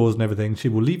your chores and everything, she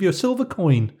will leave you a silver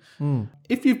coin.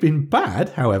 If you've been bad,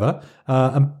 however,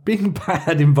 and being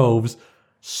bad involves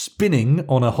spinning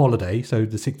on a holiday, so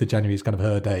the 6th of January is kind of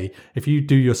her day. If you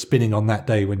do your spinning on that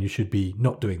day when you should be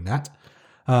not doing that,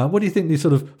 what do you think the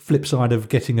sort of flip side of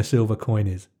getting a silver coin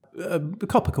is? A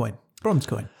copper coin. Bronze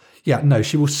coin. Yeah, no,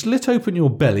 she will slit open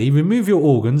your belly, remove your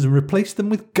organs, and replace them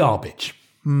with garbage.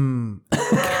 Can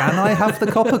I have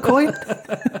the copper coin?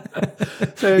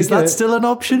 So Is that still an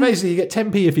option? Basically, you get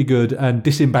 10p if you're good and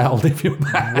disemboweled if you're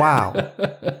bad. Wow.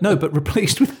 No, but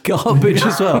replaced with garbage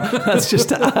as well. That's just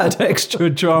to add extra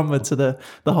drama to the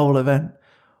whole event.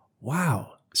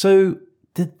 Wow. So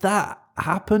did that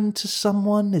happen to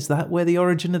someone? Is that where the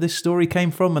origin of this story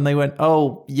came from? And they went,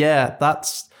 oh, yeah,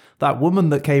 that's that woman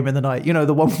that came in the night. You know,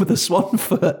 the one with the swan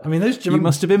foot. I mean, you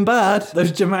must have been bad.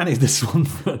 Those Germanic, the swan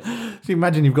foot. If you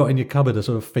imagine you've got in your cupboard a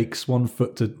sort of fake swan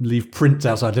foot to leave prints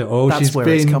outside it. Oh, That's where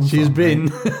it's come she's from, been.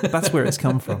 Right? That's where it's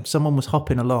come from. Someone was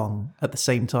hopping along at the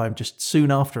same time, just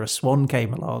soon after a swan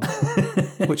came along,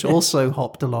 which also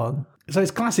hopped along. So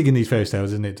it's classic in these fairy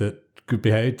tales, isn't it, that good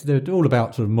behaviour, they're all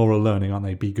about sort of moral learning, aren't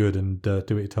they? Be good and do what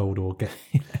you're told, or get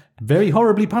very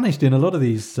horribly punished in a lot of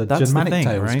these Germanic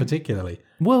tales, right? Particularly.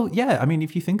 Well, yeah, I mean,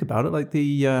 if you think about it, like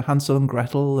the Hansel and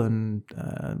Gretel and,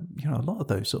 a lot of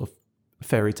those sort of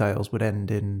fairy tales would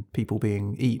end in people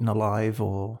being eaten alive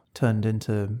or turned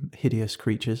into hideous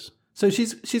creatures. So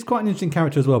she's quite an interesting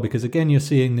character as well, because again, you're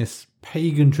seeing this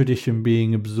pagan tradition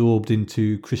being absorbed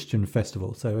into Christian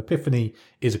festival. So Epiphany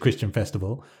is a Christian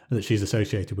festival that she's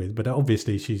associated with, but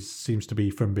obviously she seems to be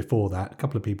from before that. A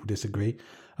couple of people disagree.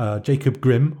 Jacob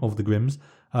Grimm of the Grimms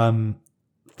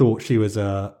thought she was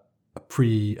a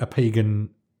pagan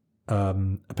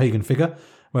figure,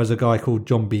 whereas a guy called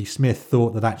John B. Smith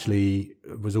thought that actually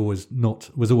was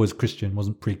always Christian,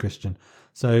 wasn't pre-Christian.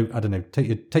 So I don't know.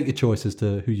 Take your choice as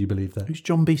to who you believe there. Who's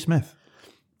John B. Smith?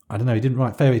 I don't know. He didn't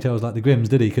write fairy tales like the Grimms,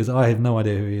 did he? Because I have no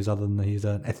idea who he is, other than he's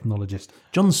an ethnologist.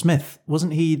 John Smith,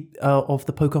 wasn't he of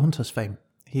the Pocahontas fame?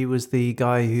 He was the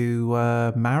guy who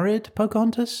married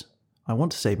Pocahontas. I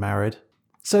want to say married.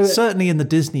 So certainly in the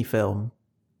Disney film,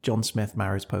 John Smith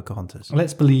marries Pocahontas.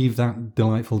 Let's believe that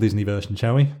delightful Disney version,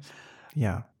 shall we?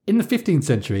 Yeah. In the 15th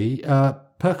century,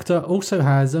 Perchta also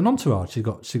has an entourage. She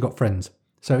got friends.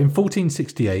 So in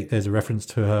 1468, there's a reference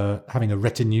to her having a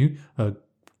retinue, a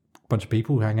bunch of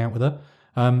people who hang out with her.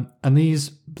 And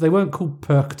they weren't called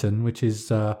Perchton, which is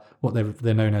what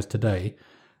they're known as today.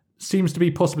 Seems to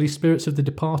be possibly spirits of the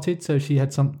departed. So she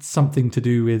had something to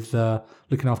do with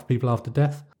looking after people after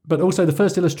death. But also the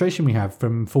first illustration we have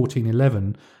from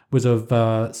 1411 was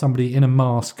of somebody in a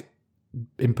mask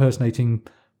impersonating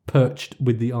Perched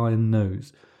with the iron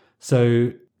nose.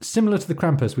 So similar to the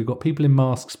Krampus, we've got people in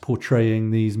masks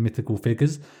portraying these mythical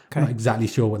figures. Okay. I'm not exactly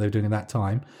sure what they were doing at that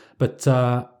time. But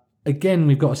again,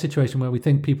 we've got a situation where we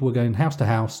think people were going house to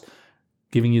house,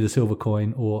 giving you the silver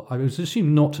coin, or I would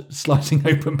assume not slicing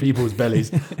open people's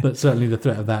bellies, but certainly the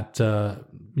threat of that. The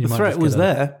threat was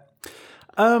there.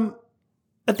 Are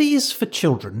these for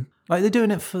children? Like, they're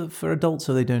doing it for adults,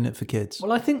 or are they doing it for kids?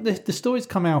 Well, I think the stories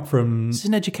come out from... It's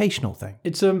an educational thing.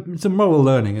 It's a moral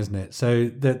learning, isn't it? So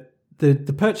the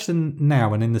Perchton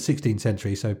now and in the 16th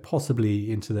century, so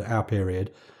possibly into our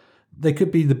period, they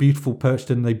could be the beautiful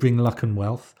Perchton, they bring luck and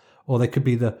wealth, or they could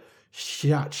be the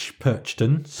Skjatch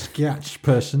Perchton,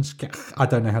 I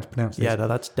don't know how to pronounce this. Yeah, no,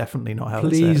 that's definitely not how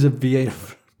it's said.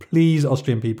 Please,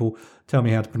 Austrian people, tell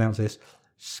me how to pronounce this.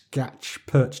 Skjatch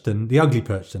Perchton, the ugly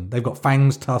Perchton. They've got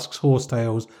fangs, tusks,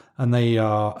 horsetails, and they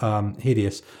are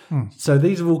hideous. So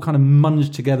these are all kind of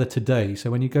munged together today. So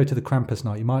when you go to the Krampus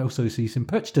night, you might also see some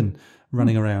Perchton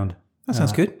running around. That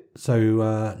sounds good.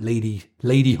 So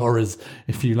lady horrors,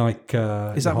 if you like.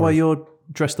 Is that why you're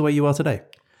dressed the way you are today?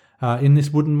 In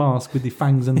this wooden mask with the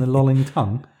fangs and the lolling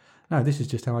tongue. No, this is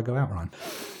just how I go out, Ryan.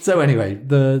 So anyway,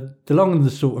 the long and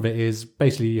the short of it is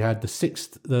basically you had the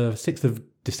 6th of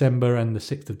December and the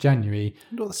 6th of January,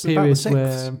 periods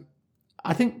where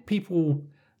I think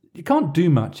you can't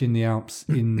do much in the Alps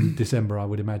in December, I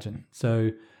would imagine. So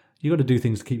you got to do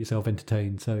things to keep yourself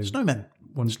entertained. So snowmen,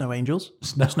 snow angels,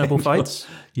 snowball fights.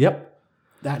 Yep,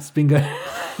 that's been going.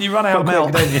 You run out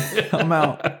quick, don't you? I'm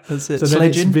out. That's it. So then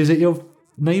it's visit your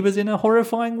neighbours in a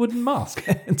horrifying wooden mask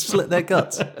and slit their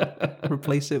guts.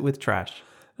 Replace it with trash.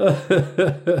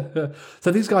 So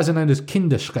these guys are known as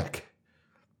Kinderschreck.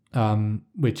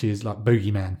 Which is like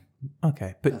bogeyman.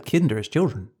 Okay, but Kinder is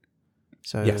children.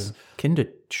 So yes. Kinder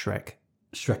Shrek.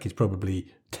 Shrek is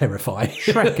probably terrifying.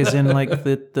 Shrek is in like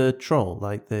the troll,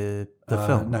 like the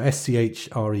film. No,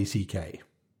 Schreck.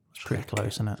 It's pretty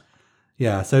close, isn't it?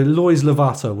 Yeah, so Lois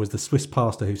Lavater was the Swiss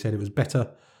pastor who said it was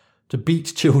better to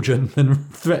beat children than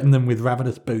threaten them with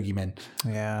ravenous bogeymen.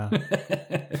 Yeah.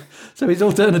 So his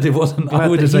alternative wasn't, I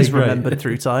would have said, remembered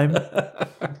through time.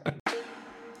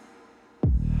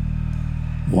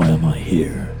 Why am I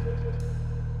here?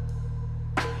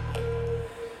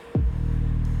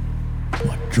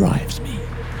 What drives me?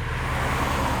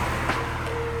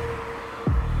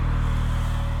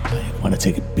 I want to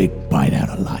take a big bite out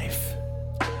of life.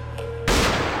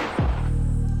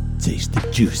 taste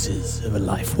the juices of a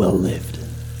life well lived.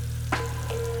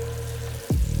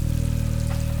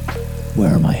 Where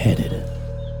am I headed?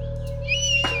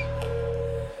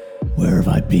 Where have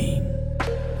I been?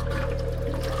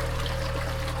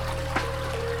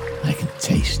 I can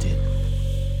taste it.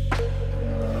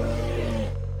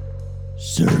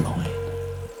 Sirloin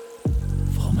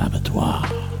from abattoir.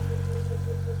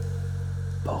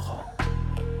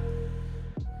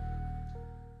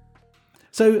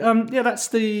 So that's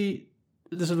the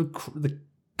sort of the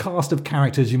cast of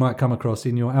characters you might come across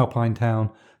in your alpine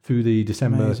town through the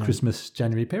December, Amazing. Christmas,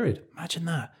 January period. Imagine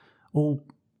that. All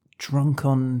drunk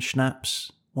on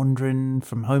schnapps, wandering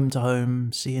from home to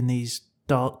home, seeing these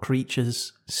dark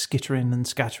creatures skittering and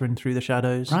scattering through the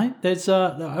shadows. Right? There's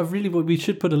we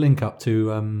should put a link up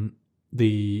to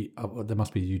there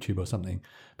must be YouTube or something,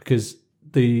 because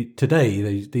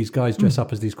these guys dress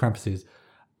up as these Krampuses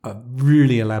are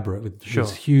really elaborate with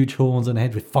these huge horns and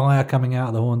head with fire coming out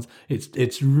of the horns.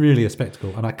 It's really a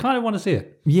spectacle, and I kind of want to see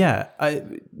it. Yeah.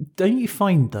 Don't you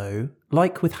find, though,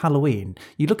 like with Halloween,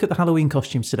 you look at the Halloween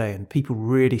costumes today and people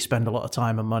really spend a lot of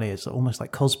time and money. It's almost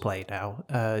like cosplay now,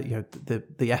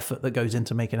 the effort that goes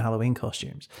into making Halloween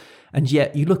costumes. And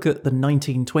yet you look at the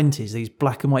 1920s, these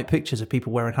black and white pictures of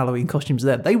people wearing Halloween costumes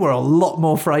then, they were a lot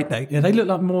more frightening. Yeah, they look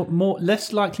like more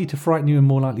less likely to frighten you and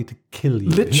more likely to kill you.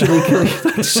 Literally kill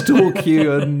you, stalk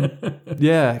you and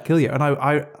kill you. And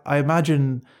I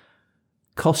imagine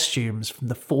costumes from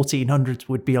the 1400s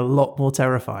would be a lot more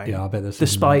terrifying. Yeah, I bet there's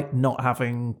despite not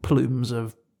having plumes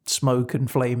of smoke and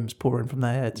flames pouring from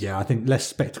their heads. Yeah, I think less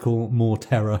spectacle, more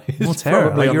terror. More terror.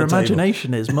 probably Like your on the table.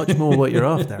 imagination is much more what you're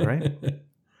after, right?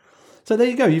 So there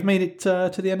you go. You've made it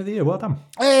to the end of the year. Well done.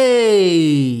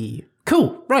 Hey!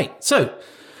 Cool. Right. So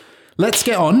let's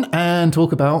get on and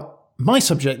talk about my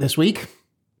subject this week.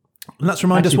 Let's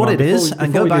remind us what it is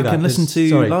and go back and listen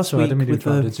to last week.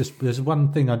 There's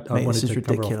one thing I wanted to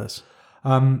cover ridiculous.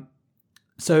 off.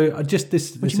 So just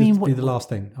this do you mean? will be the last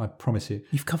thing, I promise you.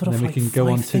 You've covered And off then like we can go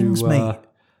five on things, to, mate.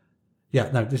 Yeah,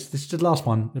 no, this is the last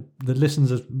one. The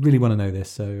listeners really want to know this.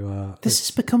 So This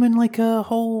is becoming like a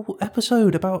whole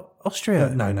episode about Austria.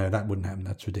 no, that wouldn't happen.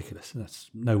 That's ridiculous. That's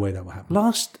no way that will happen.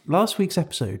 Last week's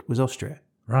episode was Austria.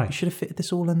 You Right. should have fitted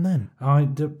this all in then.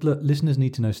 Look, listeners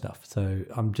need to know stuff, so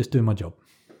I'm just doing my job.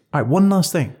 All right, one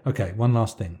last thing. Okay, one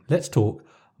last thing. Let's talk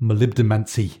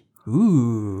molybdenmancy.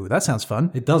 Ooh, that sounds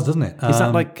fun. It does, doesn't it? Is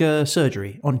that like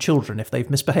surgery on children if they've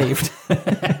misbehaved?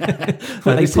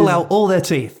 Where they this pull is- out all their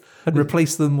teeth and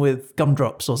replace them with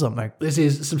gumdrops or something. This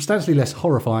is substantially less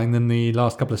horrifying than the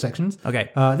last couple of sections. Okay.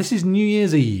 This is New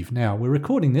Year's Eve. Now, we're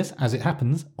recording this, as it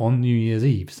happens, on New Year's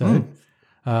Eve. So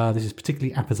this is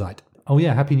particularly apposite. Oh,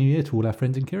 yeah, Happy New Year to all our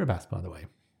friends in Kiribati, by the way.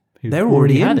 They're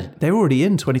already had in. it. They're already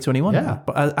in 2021. Yeah. now,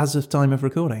 but as of time of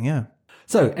recording, yeah.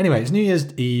 So, anyway, it's New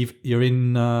Year's Eve. You're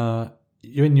in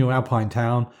your alpine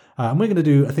town, and we're going to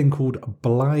do a thing called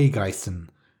Bleigeisen.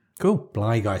 Cool.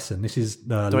 Bleigeisen. This is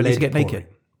Do I need to lead get pouring. naked?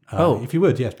 Oh. If you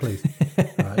would, yes, please.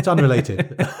 It's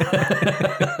unrelated.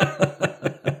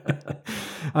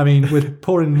 I mean, we're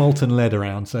pouring molten lead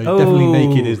around, so definitely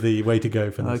naked is the way to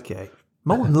go for this. Okay.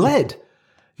 Molten lead.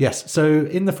 Yes, so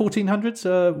in the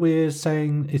 1400s, we're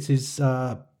saying it is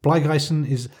Bleigeisen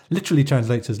is literally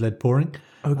translates as lead pouring.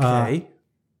 Okay.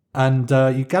 And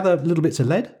you gather little bits of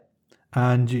lead,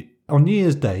 and on New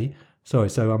Year's Day, so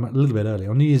I'm a little bit early.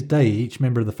 On New Year's Day, each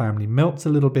member of the family melts a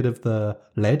little bit of the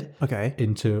lead Okay.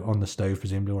 on the stove,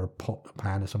 presumably, or a pot, a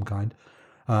pan of some kind,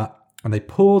 and they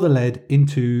pour the lead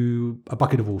into a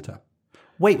bucket of water.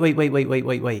 Wait.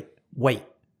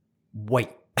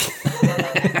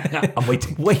 I'm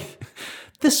waiting. Wait.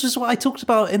 This was what I talked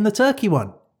about in the Turkey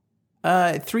one.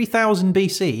 3000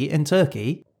 BC in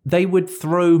Turkey, they would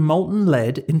throw molten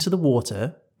lead into the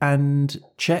water and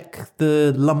check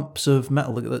the lumps of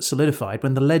metal that solidified.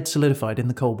 When the lead solidified in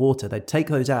the cold water, they'd take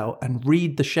those out and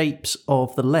read the shapes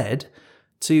of the lead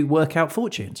to work out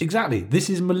fortunes. Exactly. This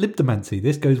is molybdenmancy.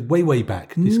 This goes way, way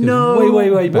back. This goes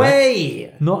way back.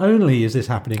 way. Not only is this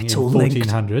happening in all linked.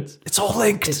 1400s, It's all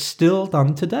linked. it's still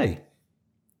done today.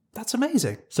 That's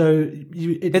amazing. So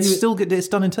It's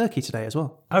done in Turkey today as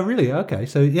well. Oh, really? Okay.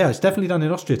 So yeah, it's definitely done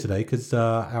in Austria today because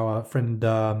our friend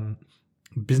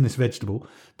Business Vegetable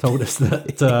told us that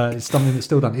it's something that's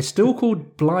still done. It's still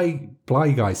called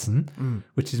Bleigeisen,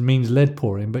 which means lead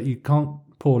pouring, but you can't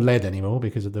pour lead anymore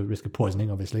because of the risk of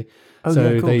poisoning, obviously. Oh, so yeah,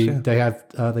 of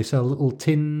course, they sell little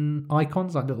tin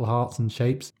icons, like little hearts and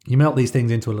shapes. You melt these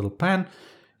things into a little pan,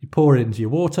 you pour it into your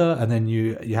water, and then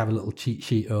you have a little cheat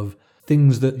sheet of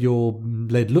things that your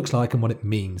lead looks like and what it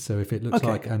means. So if it looks Okay.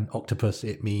 like an octopus,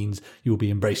 it means you'll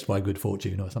be embraced by good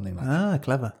fortune or something like that. Ah,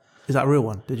 clever. Is that a real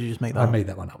one? Did you just make that I up? made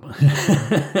that one up.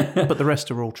 But the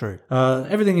rest are all true.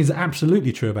 Everything is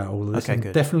absolutely true about all of this. Okay, and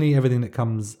good. definitely everything that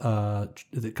comes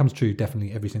true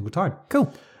definitely every single time.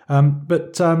 Cool.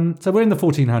 So we're in the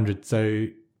 1400s. So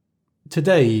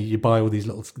today you buy all these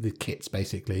the kits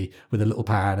basically with a little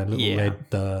pan and little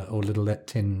lead or little lead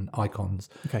tin icons.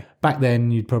 Okay. Back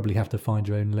then you'd probably have to find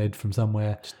your own lead from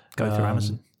somewhere. Just go through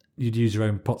Amazon. You'd use your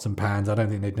own pots and pans. I don't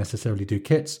think they'd necessarily do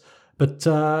kits. But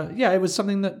it was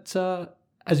something that,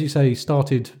 as you say,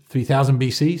 started 3000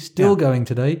 BC, still going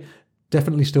today.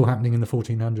 Definitely still happening in the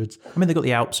 1400s. I mean, they've got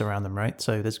the Alps around them, right?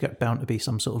 So there's bound to be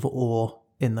some sort of ore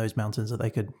in those mountains that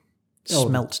they could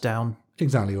smelt down.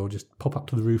 Exactly, or just pop up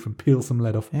to the roof and peel some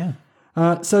lead off. Yeah.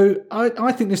 So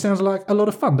I think this sounds like a lot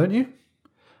of fun, don't you?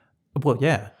 Well,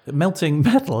 yeah. Melting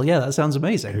metal. Yeah, that sounds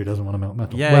amazing. Who doesn't want to melt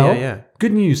metal? Yeah, well, yeah.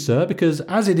 Good news, sir, because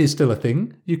as it is still a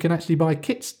thing, you can actually buy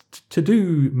kits to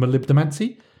do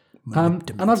molybdenmancy.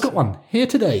 And I've got one here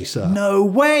today, sir. No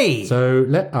way! So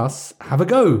let us have a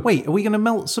go. Wait, are we going to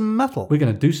melt some metal? We're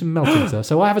going to do some melting, sir.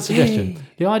 So I have a suggestion.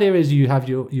 The idea is you have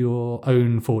your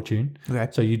own fortune. Okay.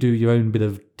 So you do your own bit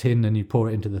of tin and you pour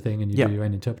it into the thing and you do your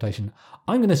own interpretation.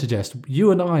 I'm going to suggest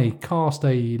you and I cast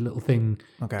a little thing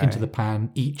into the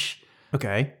pan each.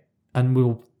 Okay. And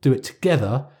we'll do it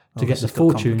together to get the has got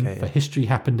fortune complicated. for History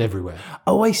Happened Everywhere.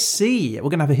 Oh, I see. We're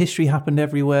going to have a History Happened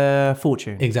Everywhere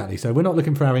fortune. Exactly. So we're not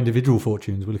looking for our individual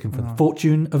fortunes. We're looking for the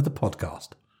fortune of the podcast.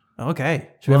 Okay.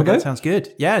 Should we have a go? That sounds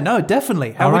good. Yeah, no,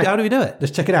 definitely. How do we do it?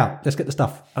 Let's check it out. Let's get the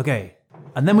stuff. Okay.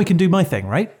 And then we can do my thing,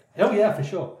 right? Oh, yeah, for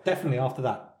sure. Definitely after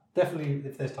that. Definitely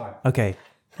if there's time. Okay.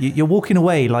 You're walking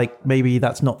away like maybe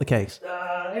that's not the case.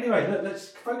 Anyway, let's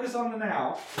focus on the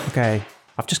now. Okay.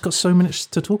 I've just got so much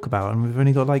to talk about and we've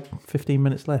only got like 15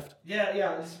 minutes left.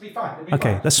 Yeah, this will be fine.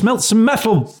 Okay, let's smelt some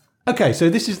metal. Okay, so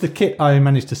this is the kit I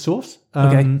managed to source.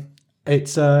 Okay.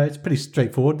 It's pretty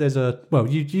straightforward. There's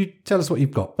you tell us what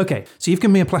you've got. Okay, so you've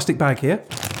given me a plastic bag here.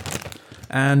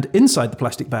 And inside the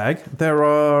plastic bag, there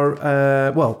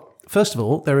are, first of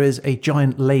all, there is a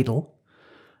giant ladle,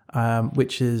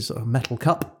 which is a metal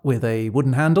cup with a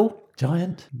wooden handle.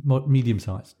 Giant? Medium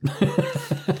size.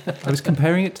 I was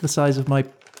comparing it to the size of my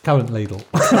current ladle.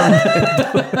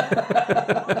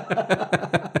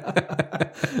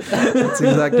 That's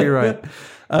exactly right.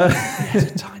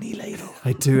 It's a tiny ladle.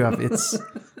 I do have it's.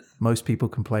 Most people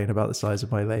complain about the size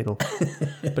of my ladle,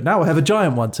 but now I have a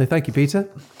giant one. So thank you, Peter.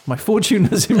 My fortune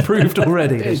has improved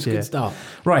already this year. Good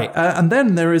stuff. Right, and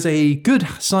then there is a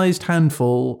good-sized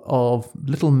handful of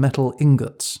little metal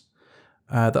ingots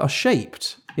that are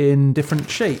shaped in different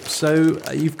shapes. So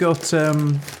you've got a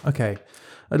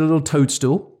little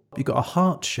toadstool. You've got a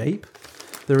heart shape.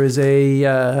 There is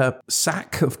a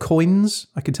sack of coins.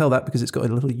 I can tell that because it's got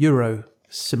a little euro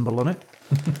symbol on it.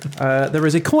 There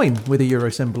is a coin with a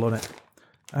euro symbol on it.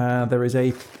 There is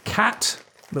a cat,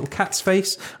 little cat's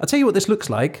face. I'll tell you what this looks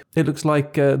like. It looks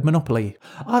like Monopoly.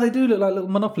 Oh, they do look like little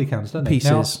Monopoly counters, don't they?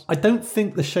 Pieces. Now, I don't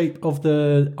think the shape of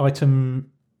the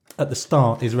item at the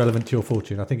start is relevant to your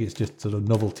fortune. I think it's just sort of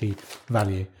novelty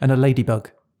value. And a ladybug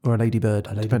or a ladybird,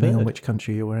 depending on ladybird. which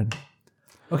country you're in.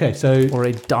 Okay, so... Or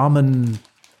a Damen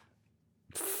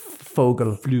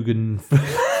Vogel. Flugen.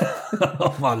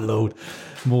 Oh, my lord.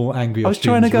 More angry I was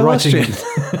trying to go Austrian.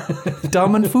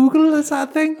 Damen Vogel, is that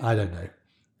a thing? I don't know.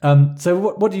 So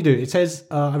what do you do? It says,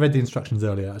 I read the instructions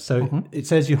earlier. So it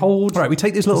says you hold... Right, we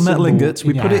take these little the metal symbol ingots,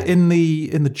 we in put your it in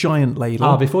the giant ladle.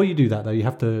 Ah, before you do that, though, you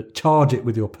have to charge it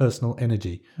with your personal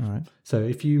energy. All right. So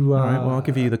if you... All right, well, I'll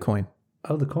give you the coin.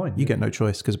 Oh, the coin. You get no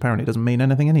choice because apparently it doesn't mean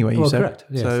anything anyway. You Well, said. correct.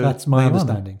 Yes, So that's my there you are then.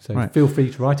 understanding. So Right. feel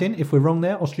free to write in if we're wrong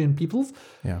there, Austrian peoples.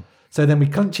 Yeah. So then we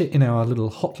clench it in our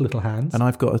hot little hands, And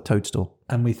I've got a toadstool.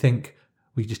 and we think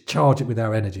we just charge it with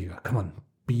our energy. Like, come on,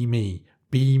 be me,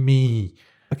 be me.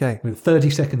 Okay. With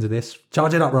 30 seconds of this,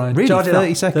 charge it up, Ryan. Really? Charge it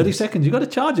 30 up. seconds? 30 seconds. You've got to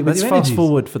charge it with Let's your fast energies.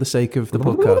 forward for the sake of the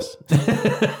podcast.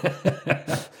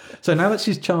 So now that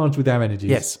she's charged with our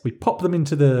energies, Yes. we pop them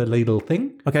into the ladle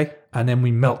thing, Okay. and then we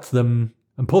melt them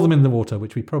and pour them in the water,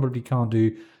 which we probably can't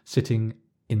do sitting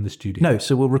in the studio. No,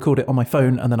 so we'll record it on my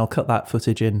phone and then I'll cut that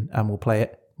footage in and we'll play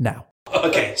it now.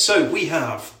 Okay, so we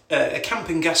have a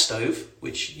camping gas stove,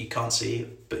 which you can't see,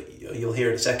 but you'll hear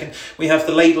in a second. We have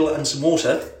the ladle and some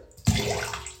water.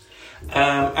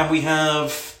 And we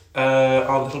have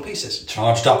our little pieces.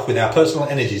 Charged up with our personal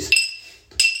energies.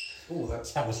 Oh,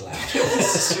 that was loud.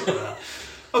 Super loud.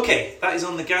 Okay, that is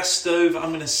on the gas stove. I'm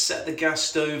going to set the gas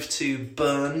stove to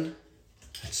burn.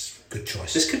 That's a good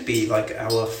choice. This could be like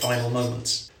our final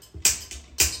moments.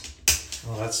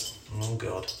 Oh, oh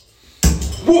God.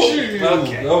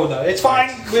 Okay. Oh no, it's fine.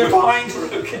 We're fine.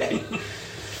 Okay.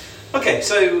 Okay,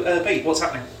 so Pete, what's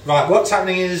happening? Right, what's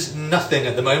happening is nothing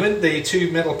at the moment. The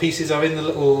two metal pieces are in the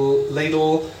little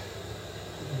ladle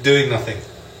doing nothing.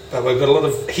 But we've got a lot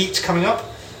of heat coming up,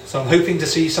 so I'm hoping to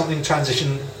see something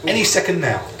transition any second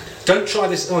now. Don't try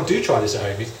this, do try this at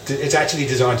home. It's actually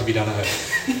designed to be done at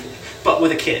home. But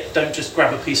with a kit, don't just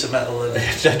grab a piece of metal and...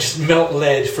 Don't just melt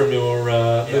lead from your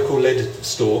local lead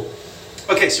store.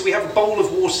 Okay, so we have a bowl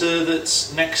of water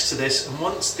that's next to this, and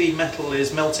once the metal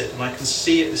is melted, and I can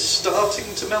see it is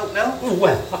starting to melt now. Oh,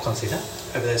 well, I can't see that.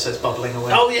 Over there, so it's bubbling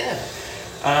away. Oh, yeah.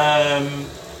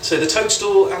 So the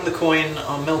toadstool and the coin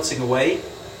are melting away.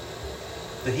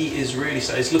 The heat is really...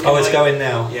 It's looking it's going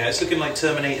now. Yeah, it's looking like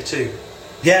Terminator 2.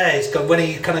 Yeah, it's got when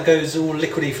he kind of goes all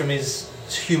liquidy from his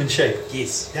human shape.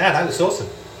 Yes. Yeah, that looks awesome.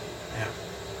 Yeah.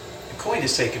 The coin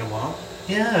is taking a while.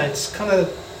 Yeah, it's kind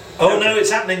of... Oh no, it's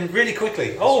happening really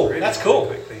quickly. Really that's cool.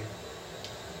 Quickly.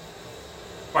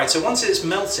 Right, so once it's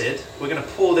melted, we're going to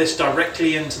pour this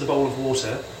directly into the bowl of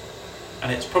water,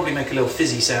 and it's probably make a little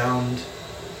fizzy sound,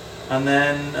 and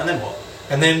then what?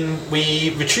 And then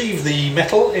we retrieve the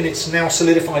metal in its now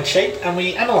solidified shape, and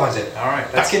we analyse it. All right,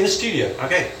 back in the studio.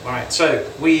 Okay, all right. So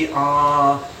we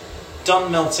are done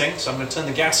melting. So I'm going to turn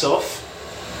the gas off.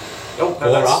 Oh,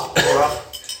 no, pour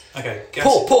up. Okay, gas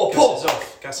is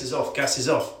off. Gas is off. Gas is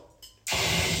off.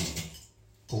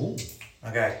 Ooh.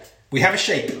 Okay. We have a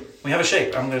shape.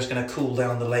 I'm just going to cool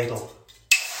down the ladle.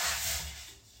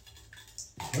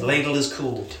 The ladle is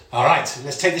cooled. All right,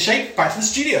 let's take the shape back to the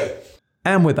studio.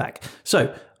 And we're back.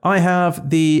 So I have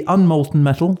the unmolten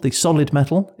metal, the solid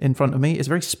metal in front of me. It's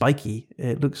very spiky.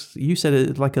 It looks, you said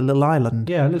it's like a little island.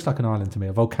 Yeah, it looks like an island to me,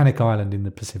 a volcanic island in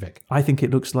the Pacific. I think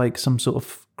it looks like some sort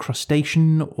of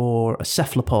crustacean or a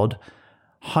cephalopod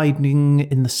hiding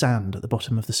in the sand at the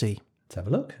bottom of the sea. Let's have a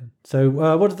look. So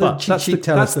what does the cheat sheet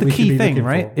tell us? That's the key thing,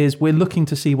 right? Is we're looking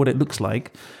to see what it looks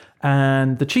like.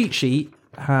 And the cheat sheet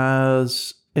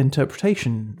has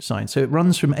interpretation signs. So it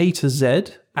runs from A to Z,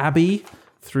 Abbey,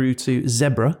 through to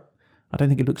zebra. I don't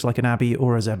think it looks like an abbey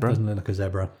or a zebra. Doesn't look like a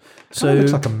zebra. So it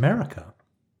looks like America.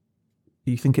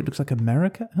 You think it looks like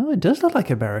America? Oh, it does look like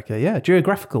America, yeah.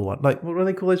 Geographical one. Like, what do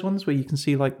they call those ones where you can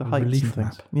see like the heights relief and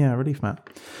things? map. Yeah, relief map.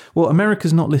 Well,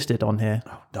 America's not listed on here.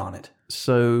 Oh, darn it.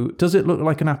 So does it look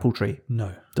like an apple tree?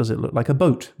 No. Does it look like a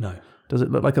boat? No. Does it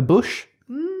look like a bush?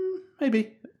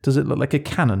 Maybe. Does it look like a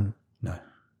cannon? No.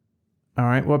 All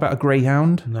right, what about a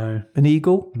greyhound? No. An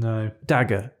eagle? No.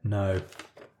 Dagger? No.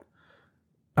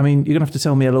 I mean, you're going to have to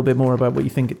tell me a little bit more about what you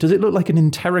think. Does it look like an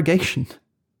interrogation?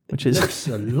 Which is looks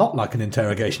a lot like an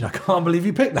interrogation. I can't believe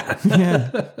you picked that.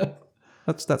 Yeah.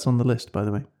 That's on the list, by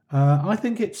the way. I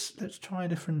think let's try a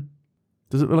different...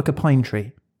 Does it look like a pine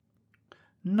tree?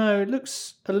 No, it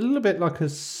looks a little bit like a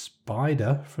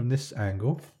spider from this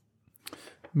angle.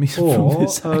 From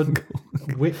this angle.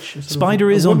 Witch.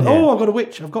 Spider is on here. Oh, I've got a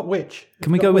witch. I've got witch.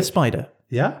 Can we go with spider?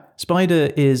 Yeah?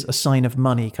 Spider is a sign of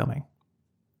money coming.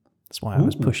 That's why I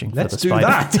was pushing for the spider.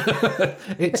 Let's do that.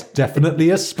 It's definitely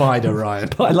a spider, Ryan.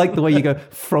 But I like the way you go,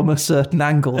 from a certain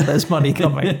angle, there's money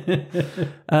coming.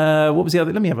 What was the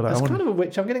other? Let me have a look. It's kind of a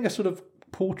witch. I'm getting a sort of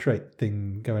portrait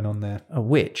thing going on there. A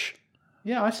witch?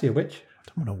 Yeah, I see a witch.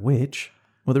 I don't want a witch.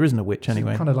 Well, there isn't a witch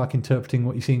anyway. It's kind of like interpreting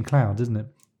what you see in clouds, isn't it?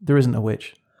 There isn't a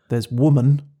witch. There's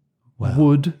woman,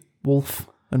 wood, wolf,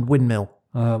 and windmill.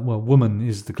 Well, woman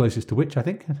is the closest to witch, I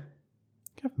think. You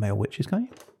have male witches, can't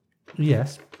you?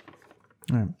 Yes.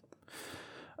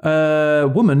 Right.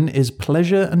 Woman is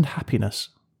pleasure and happiness.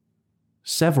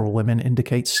 Several women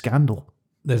indicate scandal.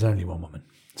 There's only one woman.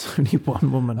 There's only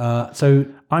one woman. So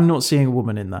I'm not seeing a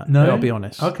woman in that. No, I'll be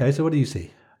honest. Okay, so what do you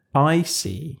see? I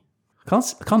see. I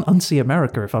can't unsee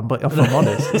America if I'm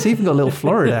honest. It's even got a little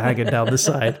Florida hanging down the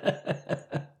side.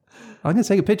 I'm going to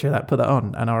take a picture of that, put that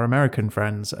on, and our American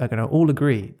friends are going to all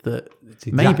agree that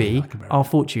maybe like our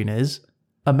fortune is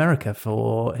America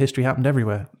for History Happened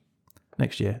Everywhere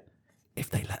next year,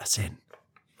 if they let us in.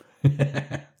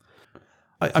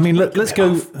 I mean, let's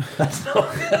go.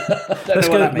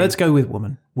 Let's go with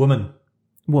woman.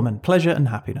 Woman, pleasure and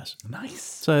happiness. Nice.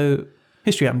 So,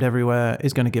 History Happened Everywhere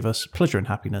is going to give us pleasure and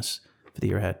happiness for the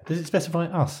year ahead. Does it specify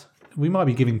us? We might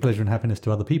be giving pleasure and happiness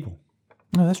to other people.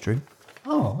 No, that's true.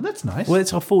 Oh, that's nice. Well,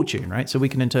 it's our fortune, right? So we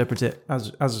can interpret it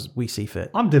as we see fit.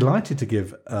 I'm delighted to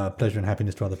give pleasure and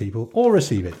happiness to other people or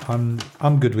receive it.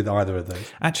 I'm good with either of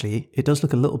those. Actually, it does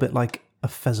look a little bit like a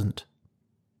pheasant.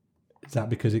 Is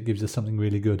that because it gives us something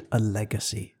really good? A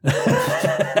legacy.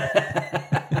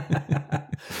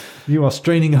 You are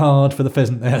straining hard for the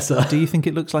pheasant there, sir. Do you think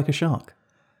it looks like a shark?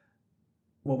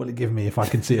 What will it give me if I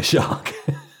can see a shark?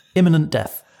 Imminent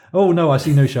death. Oh no, I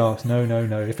see no sharks. No.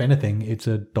 If anything, it's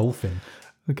a dolphin.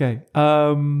 Okay.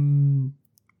 Imminent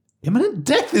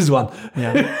death is one.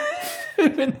 Yeah.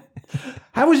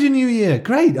 How was your New Year?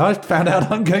 Great. I found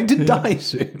out I'm going to die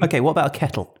soon. Okay, what about a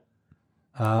kettle?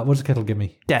 What does a kettle give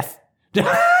me? Death.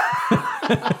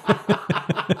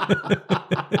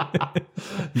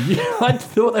 I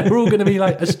thought they were all going to be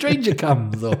like, a stranger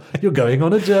comes, or you're going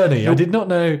on a journey. I did not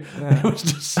know it was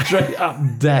just straight up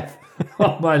death.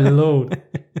 Oh my lord.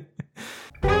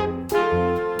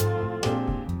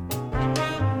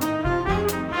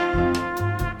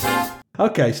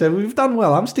 Okay, so we've done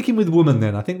well. I'm sticking with woman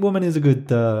then. I think woman is a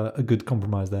good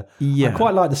compromise there. Yeah. I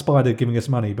quite like the spider giving us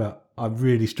money, but I'm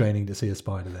really straining to see a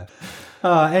spider there.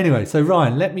 Anyway, so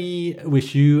Ryan, let me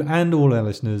wish you and all our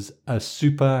listeners a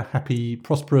super happy,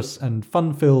 prosperous, and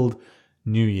fun-filled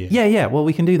New Year. Yeah. Well,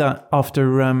 we can do that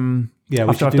after.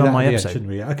 After I've done my episode, shouldn't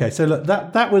we? Okay, so look,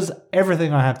 that was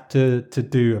everything I had to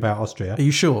do about Austria. Are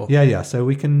you sure? Yeah. So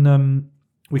we can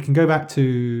go back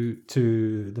to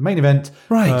the main event,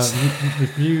 right?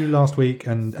 Review last week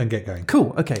and get going.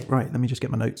 Cool. Okay. Right. Let me just get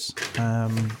my notes.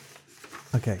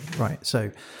 Okay. Right.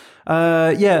 So,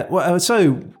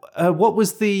 what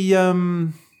was the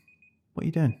what are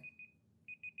you doing?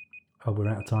 Oh, we're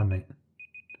out of time, mate.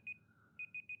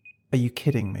 Are you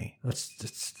kidding me? Are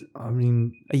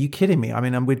you kidding me? I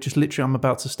mean, I'm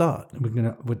about to start.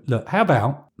 Look. How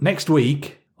about next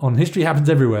week on History Happens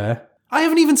Everywhere? I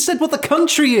haven't even said what the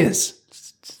country is.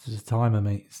 It's the timer,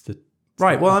 mate.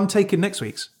 Right. Well, I'm taking next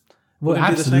week's. Well,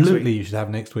 absolutely, you should have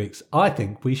next week's. I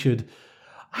think we should.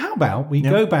 How about we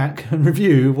go back and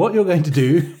review what you're going to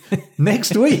do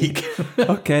next week?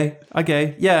 Okay.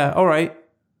 Yeah. All right.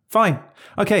 Fine.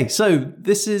 Okay. So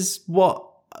this is what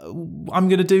I'm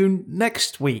going to do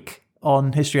next week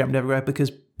on History Happened Everywhere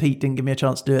because Pete didn't give me a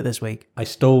chance to do it this week. I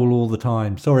stole all the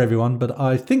time. Sorry, everyone, but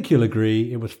I think you'll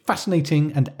agree it was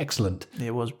fascinating and excellent.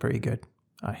 It was pretty good.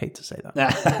 I hate to say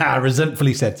that.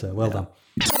 Resentfully said so. Well done.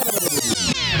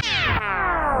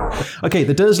 Okay,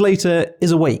 the Derslater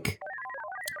is awake.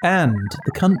 And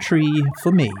the country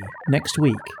for me next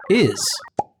week is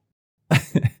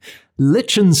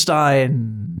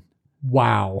Liechtenstein.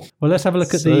 Wow. Well, let's have a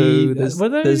look at there's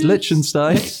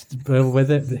Liechtenstein.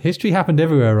 The history happened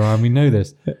everywhere, Ryan. We know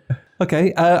this.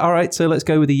 Okay. All right. So let's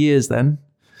go with the years then.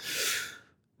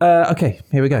 Okay.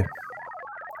 Here we go.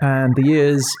 And the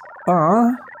years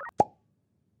are...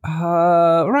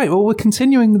 right. Well, we're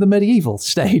continuing the medieval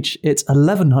stage. It's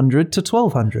 1100 to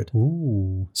 1200.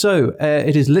 Ooh. So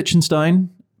it is Liechtenstein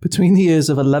between the years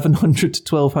of 1100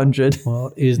 to 1200.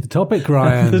 What is the topic,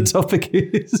 Ryan? The topic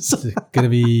is going to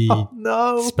be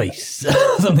space.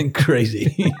 Something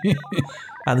crazy.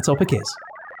 And the topic is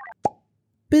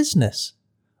business.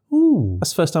 Ooh.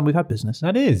 That's the first time we've had business.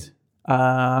 That is.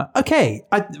 Okay.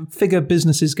 I figure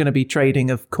business is going to be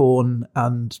trading of corn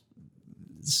and,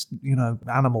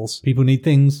 animals. People need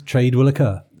things. Trade will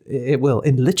occur. It will.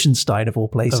 In Liechtenstein, of all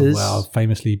places. Oh, well,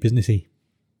 famously businessy.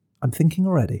 I'm thinking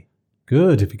already.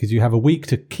 Good, because you have a week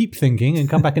to keep thinking and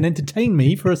come back and entertain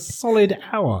me for a solid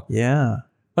hour. Yeah.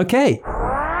 Okay.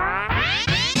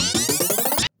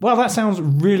 Well, that sounds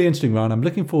really interesting, Ryan. I'm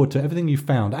looking forward to everything you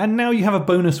found. And now you have a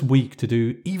bonus week to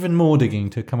do even more digging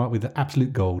to come up with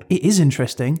absolute gold. It is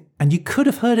interesting, and you could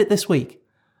have heard it this week.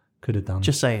 Could have done.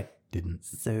 Just saying. Didn't.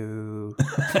 So...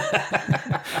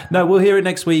 No, we'll hear it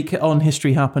next week on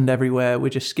History Happened Everywhere. We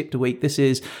just skipped a week. This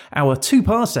is our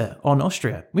two-parter on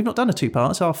Austria. We've not done a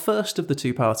two-part. It's our first of the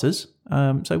two-parters.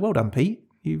 So well done, Pete.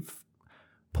 You've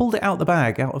pulled it out the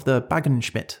bag, out of the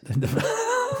Bagenschmidt.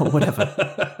 Or whatever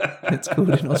it's called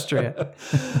in Austria.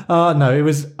 No, it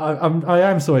was... I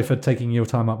am sorry for taking your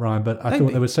time up, Ryan, but I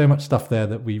thought there was so much stuff there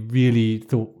that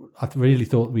I really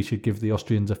thought we should give the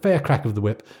Austrians a fair crack of the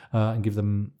whip and give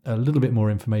them a little bit more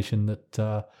information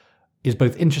that is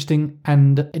both interesting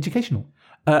and educational.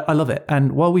 I love it.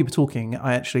 And while we were talking,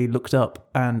 I actually looked up,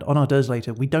 and on our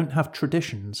Derslater, we don't have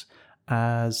traditions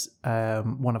as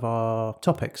one of our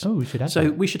topics. Oh, we should add So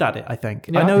that. we should add it, I think.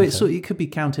 Yeah, I know think it could be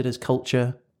counted as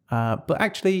culture, but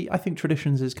actually I think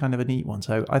traditions is kind of a neat one.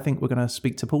 So I think we're going to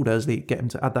speak to Paul Dersley, get him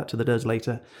to add that to the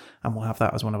Derslater, and we'll have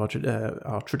that as one of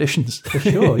our traditions. For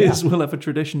sure, yeah. We'll have a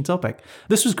tradition topic.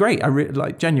 This was great.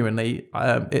 I genuinely,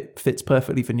 it fits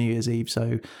perfectly for New Year's Eve.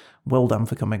 So well done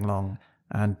for coming along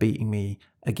and beating me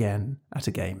again at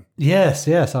a game. Yes.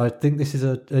 I think this is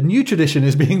a new tradition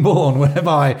is being born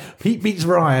whereby Pete beats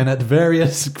Ryan at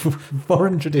various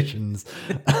foreign traditions.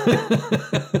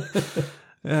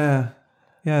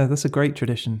 Yeah, that's a great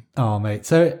tradition. Oh, mate.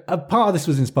 So a part of this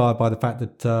was inspired by the fact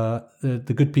that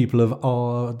the good people of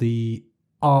our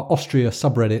Austria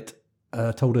subreddit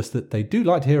told us that they do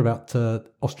like to hear about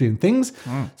Austrian things.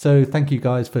 So thank you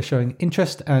guys for showing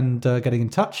interest and getting in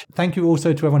touch. Thank you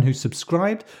also to everyone who's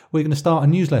subscribed. We're going to start a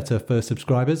newsletter for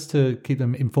subscribers to keep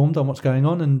them informed on what's going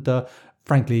on and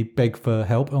frankly beg for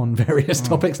help on various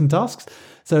topics and tasks.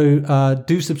 So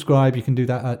do subscribe. You can do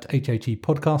that at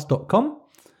hhepodcast.com.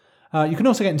 You can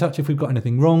also get in touch if we've got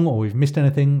anything wrong or we've missed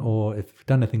anything or if we've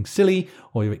done anything silly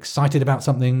or you're excited about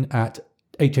something at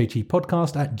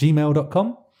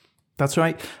hhepodcast@gmail.com. That's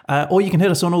right. Or you can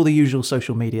hit us on all the usual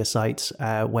social media sites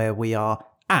where we are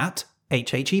at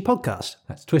HHE Podcast.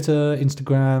 That's Twitter,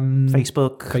 Instagram,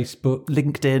 Facebook, all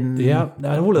LinkedIn.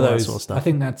 of those. Sort of stuff. I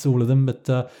think that's all of them. But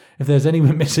if there's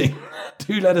anyone missing,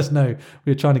 do let us know.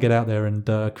 We're trying to get out there and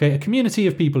create a community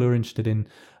of people who are interested in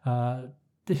the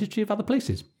history of other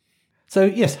places. So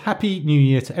yes, Happy New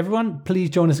Year to everyone. Please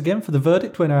join us again for the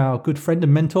verdict when our good friend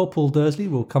and mentor, Paul Dursley,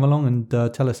 will come along and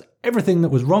tell us everything that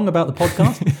was wrong about the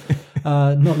podcast.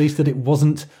 Not least that it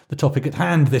wasn't the topic at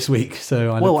hand this week.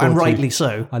 So and rightly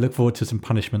so. I look forward to some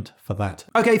punishment for that.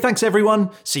 Okay, thanks everyone.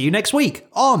 See you next week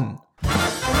on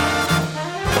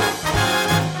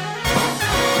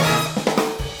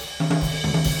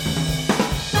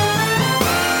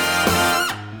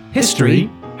History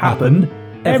happened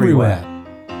everywhere.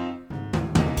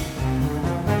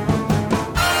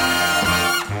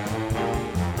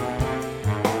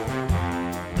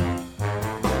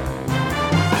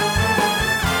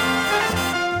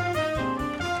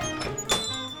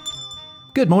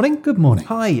 Good morning. Good morning.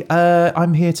 Hi,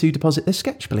 I'm here to deposit this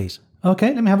sketch, please.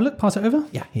 Okay, let me have a look. Pass it over.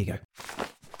 Yeah, here you go.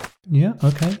 Yeah,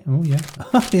 okay. Oh, yeah.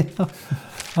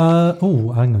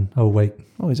 Hang on. Oh, wait.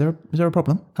 Oh, is there a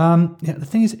problem? Yeah, the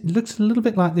thing is, it looks a little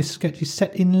bit like this sketch is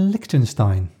set in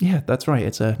Liechtenstein. Yeah, that's right.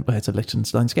 It's a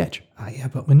Liechtenstein sketch. Yeah,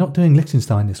 but we're not doing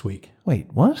Liechtenstein this week. Wait,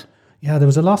 what? Yeah, there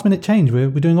was a last-minute change. We're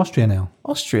doing Austria now.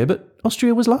 Austria? But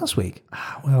Austria was last week.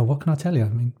 Well, what can I tell you? I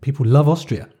mean, people love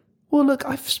Austria. Well, look,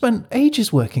 I've spent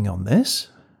ages working on this.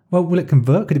 Well, will it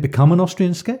convert? Could it become an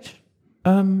Austrian sketch?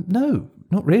 No,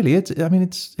 not really. It's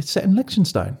set in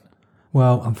Liechtenstein.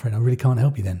 Well, I'm afraid I really can't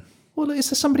help you then. Well, is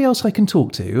there somebody else I can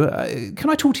talk to? Can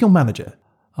I talk to your manager?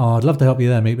 Oh, I'd love to help you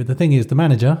there, mate, but the thing is, the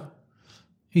manager,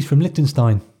 he's from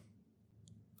Liechtenstein.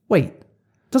 Wait,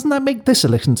 doesn't that make this a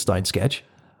Liechtenstein sketch?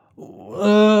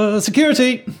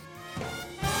 Security!